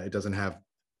like it doesn't have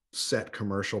set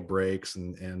commercial breaks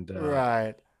and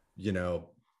right. You know,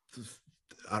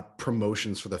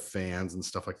 promotions for the fans and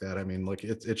stuff like that. I mean, like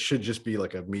it should just be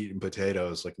like a meat and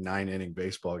potatoes, like 9-inning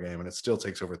baseball game, and it still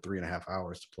takes over 3.5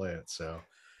 hours to play it. So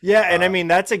yeah, and I mean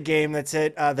that's a game that's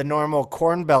at the normal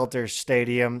Corn Belters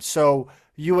Stadium, so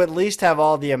you at least have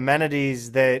all the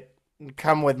amenities that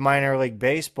come with minor league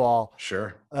baseball.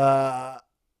 sure.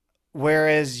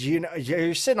 Whereas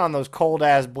you're sitting on those cold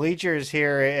ass bleachers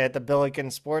here at the Billiken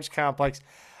Sports Complex.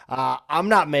 I'm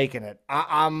not making it.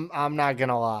 I'm not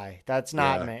gonna lie. That's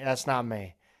not me. That's not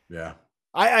me. Yeah.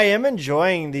 I am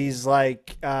enjoying these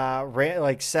like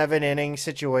 7-inning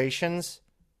situations.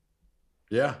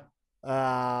 Yeah.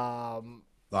 Um,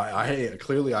 I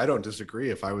clearly I don't disagree.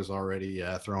 If I was already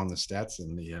throwing the stats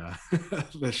in the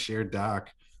the shared doc.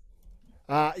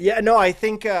 yeah, no, I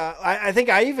think I think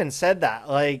I even said that.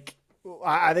 Like,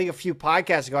 I think a few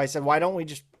podcasts ago, I said, why don't we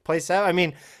just play 7? I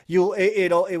mean,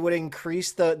 it would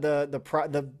increase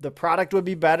the product would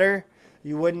be better.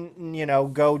 You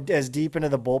wouldn't go as deep into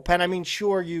the bullpen. I mean,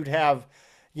 sure, you'd have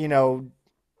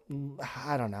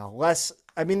I don't know, less.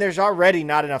 I mean, there's already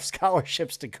not enough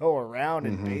scholarships to go around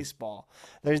in baseball.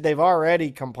 They've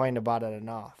already complained about it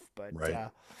enough, but right.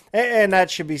 And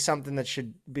that should be something that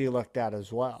should be looked at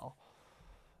as well.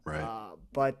 Right.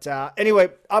 But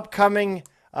anyway, upcoming,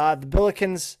 the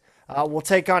Billikens will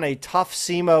take on a tough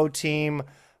SEMO team,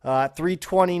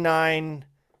 3/29.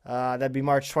 That'd be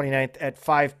March 29th at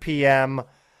 5 p.m.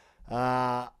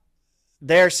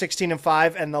 They're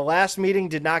 16-5, and the last meeting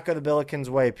did not go the Billikens'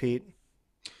 way, Pete.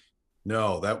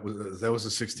 No, that was a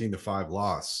 16-5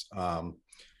 loss.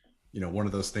 One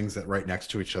of those things that right next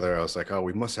to each other, I was like, oh,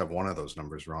 we must have one of those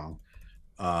numbers wrong.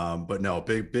 But no,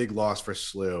 big loss for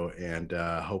SLU, and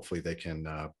hopefully they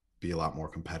can be a lot more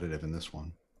competitive in this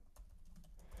one.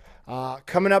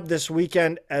 Coming up this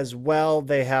weekend as well,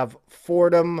 they have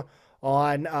Fordham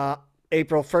on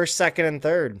April 1st, 2nd, and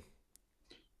 3rd.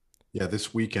 Yeah,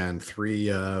 this weekend,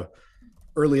 3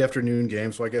 early afternoon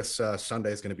games. So I guess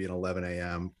Sunday is going to be an 11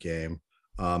 a.m. game.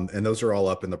 And those are all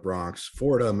up in the Bronx.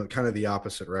 Fordham, kind of the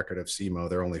opposite record of SEMO.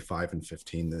 They're only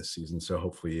 5-15 this season. So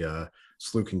hopefully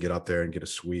SLU can get up there and get a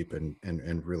sweep and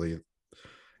really,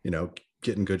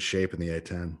 get in good shape in the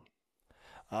A10.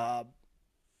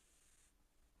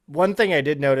 One thing I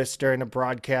did notice during the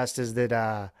broadcast is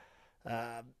that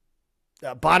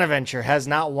Bonaventure has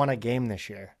not won a game this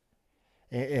year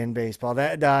in baseball.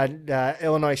 That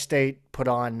Illinois State put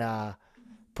that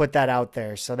out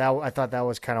there, so that I thought that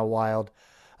was kind of wild.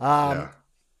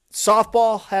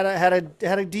 Softball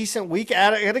had a decent week.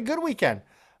 Had a good weekend.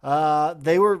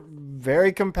 They were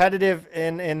very competitive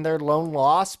in their lone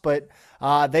loss, but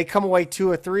they come away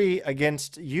 2-3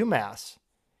 against UMass.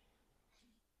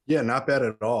 Yeah, not bad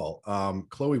at all.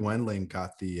 Chloe Wendling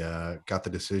got the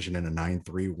decision in a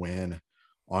 9-3 win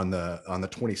on the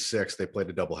 26th. They played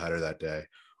a doubleheader that day.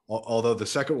 Although the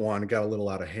second one got a little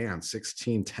out of hand,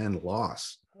 16-10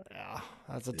 loss. Yeah,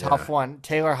 that's a tough one.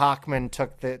 Taylor Hockman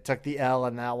took the L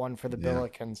in that one for the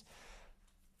Billikens.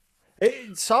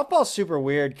 Softball's super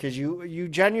weird because you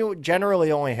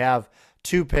generally only have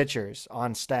 2 pitchers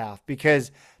on staff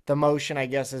because the motion, I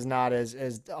guess, is not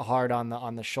as hard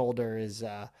on the shoulder as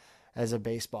a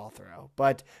baseball throw.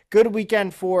 But good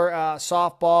weekend for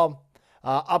softball.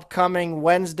 Upcoming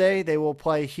Wednesday, they will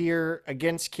play here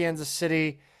against Kansas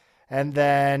City, and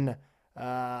then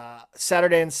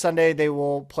Saturday and Sunday they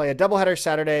will play a doubleheader.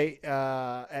 Saturday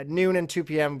at noon and 2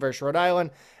 p.m. versus Rhode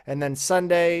Island, and then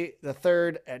Sunday the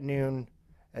 3rd at noon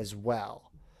as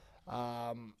well.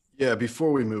 Yeah,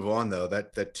 before we move on though,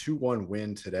 that 2-1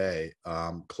 win today,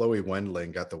 Chloe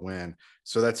Wendling got the win.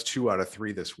 So that's 2 out of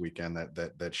 3 this weekend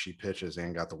that she pitches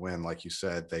and got the win. Like you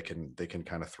said, they can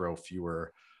kind of throw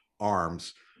fewer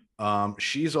arms.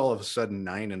 She's all of a sudden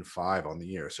 9-5 on the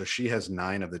year. So she has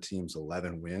 9 of the team's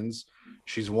 11 wins.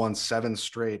 She's won 7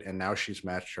 straight, and now she's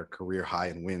matched her career high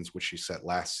in wins, which she set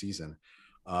last season.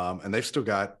 And they've still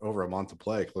got over a month to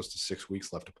play, close to 6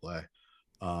 weeks left to play.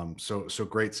 So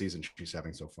great season she's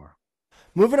having so far.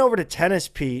 Moving over to tennis,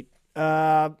 Pete.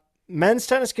 Men's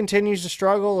tennis continues to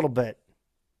struggle a little bit.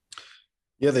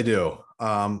 Yeah, they do.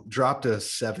 Dropped a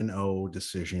 7-0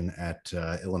 decision at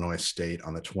Illinois State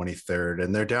on the 23rd,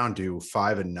 and they're down to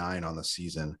 5-9 on the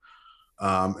season.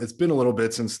 It's been a little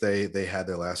bit since they had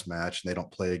their last match, and they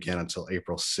don't play again until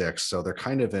April 6th. So they're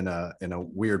kind of in a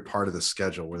weird part of the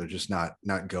schedule where they're just not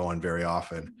going very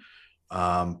often.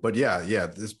 But yeah,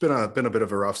 it's been a bit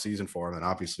of a rough season for him. And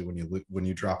obviously, when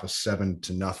you drop a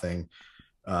 7-0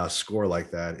 score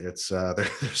like that, it's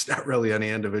there's not really any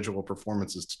individual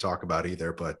performances to talk about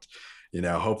either. But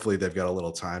hopefully they've got a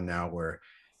little time now where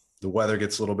the weather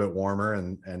gets a little bit warmer,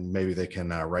 and maybe they can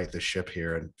right the ship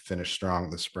here and finish strong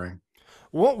this spring.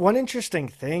 One interesting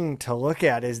thing to look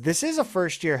at is this is a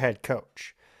first year head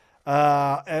coach.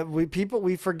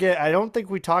 We forget. I don't think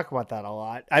we talk about that a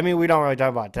lot. I mean, we don't really talk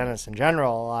about tennis in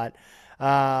general a lot.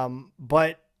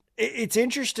 But it's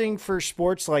interesting for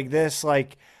sports like this,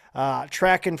 like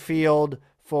track and field,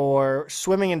 for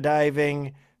swimming and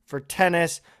diving, for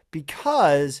tennis,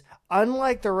 because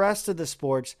unlike the rest of the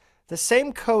sports, the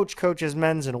same coach coaches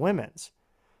men's and women's.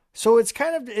 So it's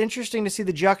kind of interesting to see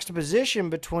the juxtaposition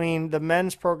between the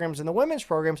men's programs and the women's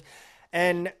programs.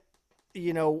 And,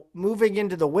 moving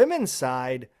into the women's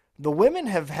side, the women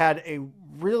have had a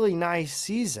really nice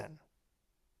season.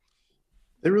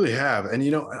 They really have. And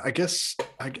I guess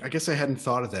I hadn't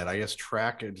thought of that. I guess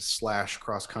track and slash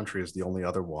cross country is the only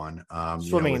other one.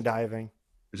 Swimming and diving.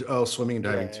 Oh, swimming and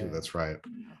diving too. That's right.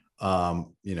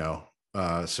 So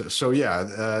yeah,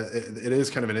 it is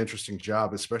kind of an interesting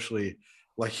job, especially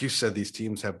like you said, these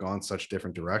teams have gone such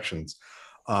different directions.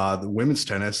 The women's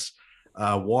tennis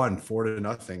won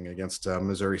 4-0 against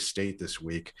Missouri State this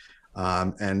week.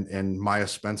 And Maya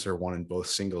Spencer won in both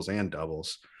singles and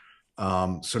doubles.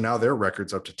 So now their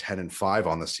record's up to 10-5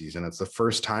 on the season. It's the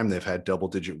first time they've had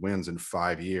double-digit wins in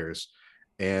 5 years.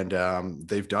 And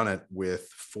they've done it with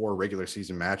 4 regular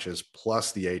season matches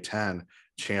plus the A10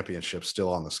 championship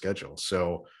still on the schedule.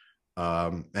 So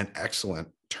an excellent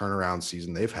turnaround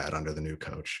season they've had under the new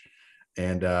coach.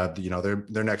 And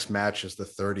their next match is the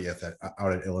 30th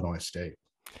out at Illinois State.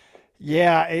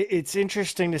 Yeah, it's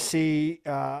interesting to see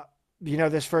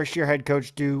this first year head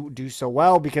coach do so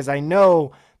well, because I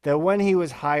know that when he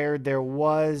was hired, there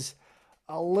was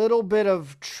a little bit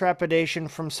of trepidation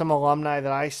from some alumni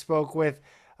that I spoke with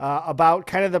about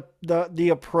kind of the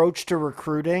approach to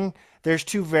recruiting. There's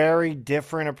 2 very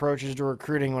different approaches to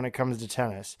recruiting when it comes to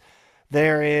tennis.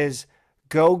 There is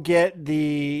go get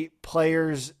the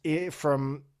players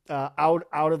from out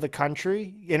of the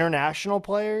country, international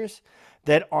players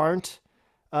that aren't,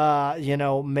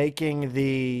 making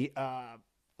the,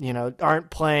 aren't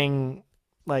playing,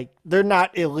 like they're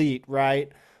not elite,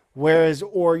 right? Whereas,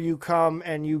 or you come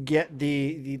and you get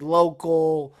the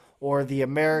local or the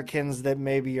Americans that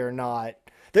maybe are not.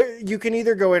 There, you can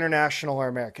either go international or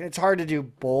American. It's hard to do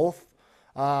both.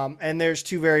 And there's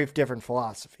 2 very different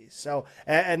philosophies. So,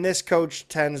 and this coach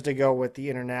tends to go with the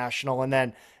international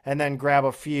and then grab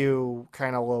a few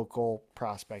kind of local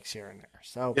prospects here and there.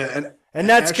 So, yeah, and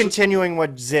that's actually continuing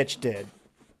what Zych did.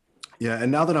 Yeah.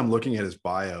 And now that I'm looking at his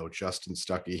bio, Justin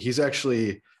Stuckey, he's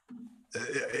actually,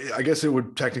 I guess it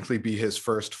would technically be his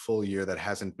first full year that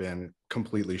hasn't been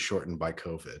completely shortened by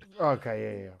COVID.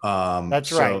 Okay. Yeah.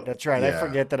 That's right. Yeah. I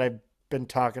forget that I've been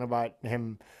talking about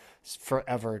him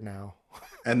forever now.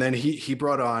 And then he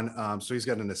brought on, so he's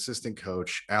got an assistant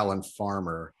coach, Alan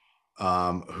Farmer,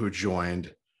 who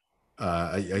joined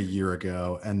a year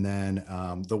ago. And then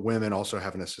the women also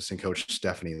have an assistant coach,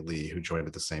 Stephanie Lee, who joined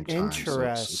at the same time.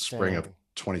 Interesting. So spring of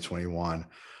 2021.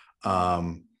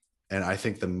 And I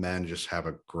think the men just have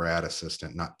a grad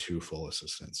assistant, not 2 full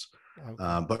assistants.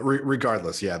 Okay. But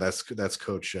regardless, yeah, that's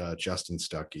Coach Justin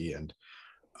Stuckey. And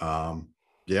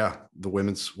the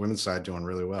women's side doing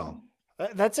really well.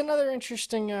 That's another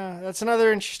interesting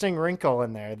wrinkle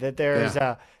in there, that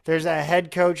there's a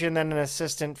head coach and then an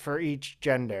assistant for each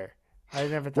gender. I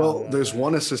never thought. Well, there's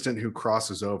one assistant who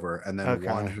crosses over, and then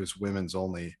one who's women's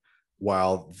only,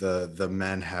 while the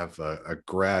men have a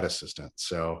grad assistant.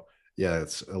 So yeah,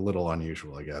 it's a little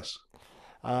unusual, I guess.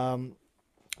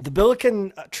 The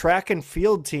Billiken track and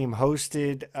field team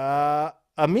hosted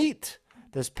a meet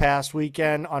this past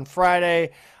weekend on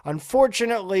Friday.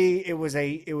 Unfortunately, it was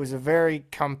a very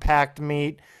compact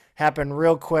meet. Happened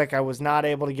real quick. I was not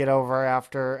able to get over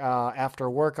after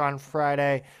work on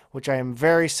Friday, which I am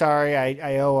very sorry.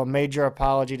 I owe a major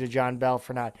apology to John Bell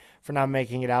for not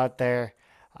making it out there.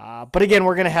 But again,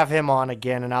 we're going to have him on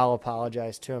again, and I'll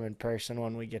apologize to him in person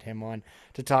when we get him on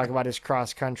to talk about his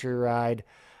cross-country ride.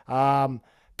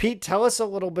 Pete, tell us a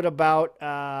little bit about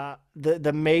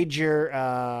the major.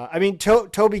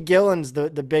 Toby Gillen's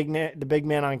the big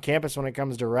man on campus when it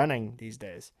comes to running these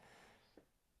days.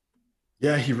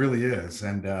 Yeah, he really is,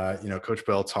 and Coach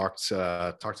Bell talked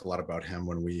a lot about him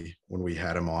when we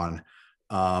had him on.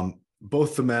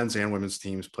 Both the men's and women's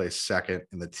teams placed second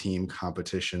in the team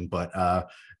competition, but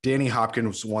Danny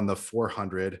Hopkins won the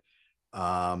 400.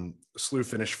 Slew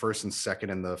finished first and second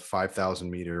in the 5,000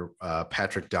 meter.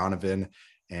 Patrick Donovan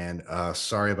And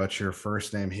sorry about your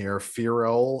first name here.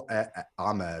 Firol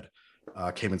Ahmed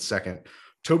came in second.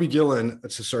 Toby Gillen,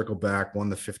 to circle back, won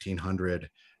the 1500.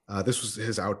 This was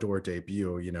his outdoor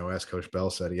debut. You know, as Coach Bell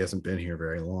said, he hasn't been here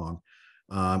very long.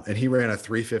 And he ran a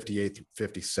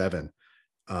 3:58.57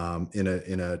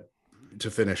 in a to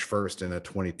finish first in a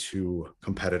 22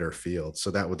 competitor field.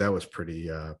 So that was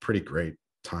pretty great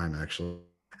time, actually.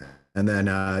 And then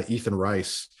Ethan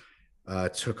Rice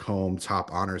took home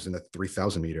top honors in the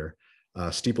 3,000 meter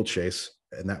steeplechase,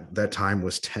 and that time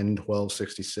was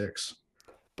 10:12.66.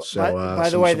 So by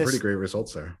the way, some pretty great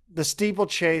results there. The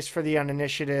steeplechase for the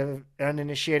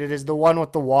uninitiated is the one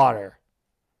with the water.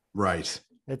 Right.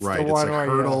 It's right. The one it's like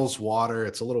where hurdles, water.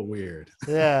 It's a little weird.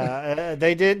 Yeah,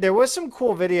 they did. There was some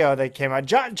cool video that came out.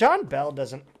 John Bell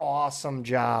does an awesome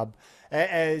job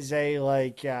as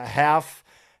a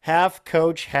half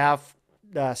coach, half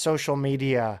social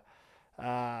media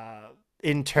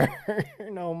intern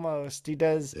almost. He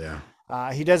does. Yeah.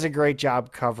 He does a great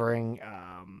job covering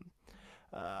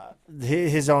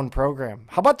his own program.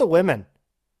 How about the women?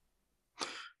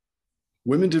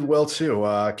 Women did well too.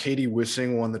 Katie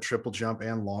Wissing won the triple jump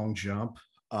and long jump.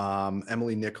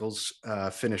 Emily Nichols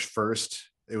finished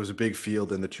first. It was a big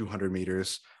field in the 200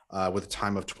 meters with a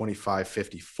time of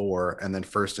 25:54, and then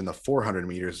first in the 400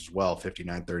 meters as well,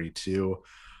 59:32.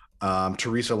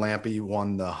 Teresa Lampe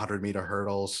won the 100-meter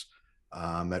hurdles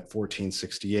at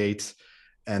 14:68.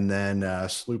 And then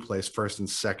Slew placed first and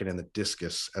second in the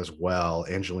discus as well,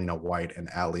 Angelina White and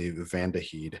Ali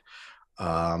Vandeheed.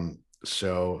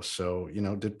 So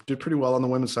did pretty well on the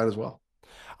women's side as well.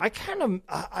 I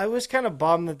was kind of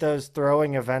bummed that those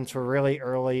throwing events were really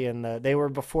early they were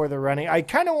before the running. I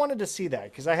kind of wanted to see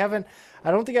that because I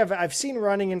don't think I've seen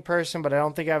running in person, but I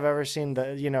don't think I've ever seen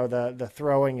the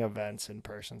throwing events in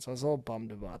person. So I was a little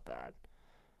bummed about that.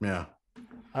 Yeah.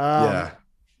 Yeah.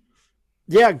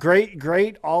 Yeah.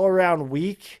 Great all around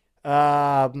week,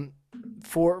 for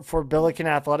Billiken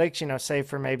athletics, save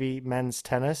for maybe men's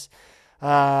tennis.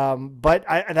 But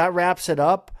that wraps it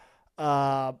up.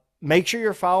 Make sure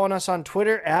you're following us on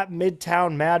Twitter at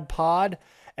Midtown Mad Pod,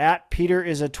 at Peter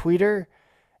is a tweeter,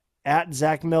 at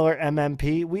Zach Miller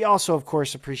MMP. We also, of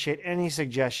course, appreciate any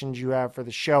suggestions you have for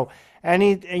the show.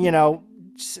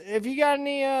 If you got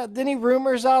any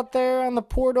rumors out there on the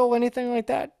portal, anything like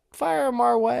that, fire them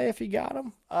our way if you got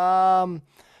them.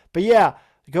 But yeah,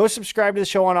 go subscribe to the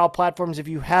show on all platforms if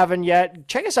you haven't yet.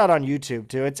 Check us out on YouTube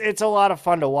too. It's a lot of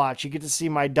fun to watch. You get to see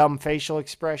my dumb facial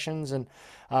expressions and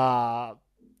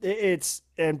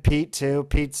and Pete too.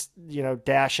 Pete's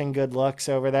dashing good looks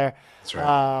over there. That's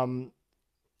right.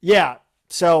 Yeah.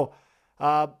 So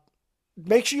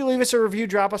make sure you leave us a review,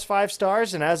 drop us 5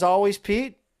 stars, and as always,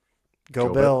 Pete,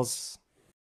 go Bills.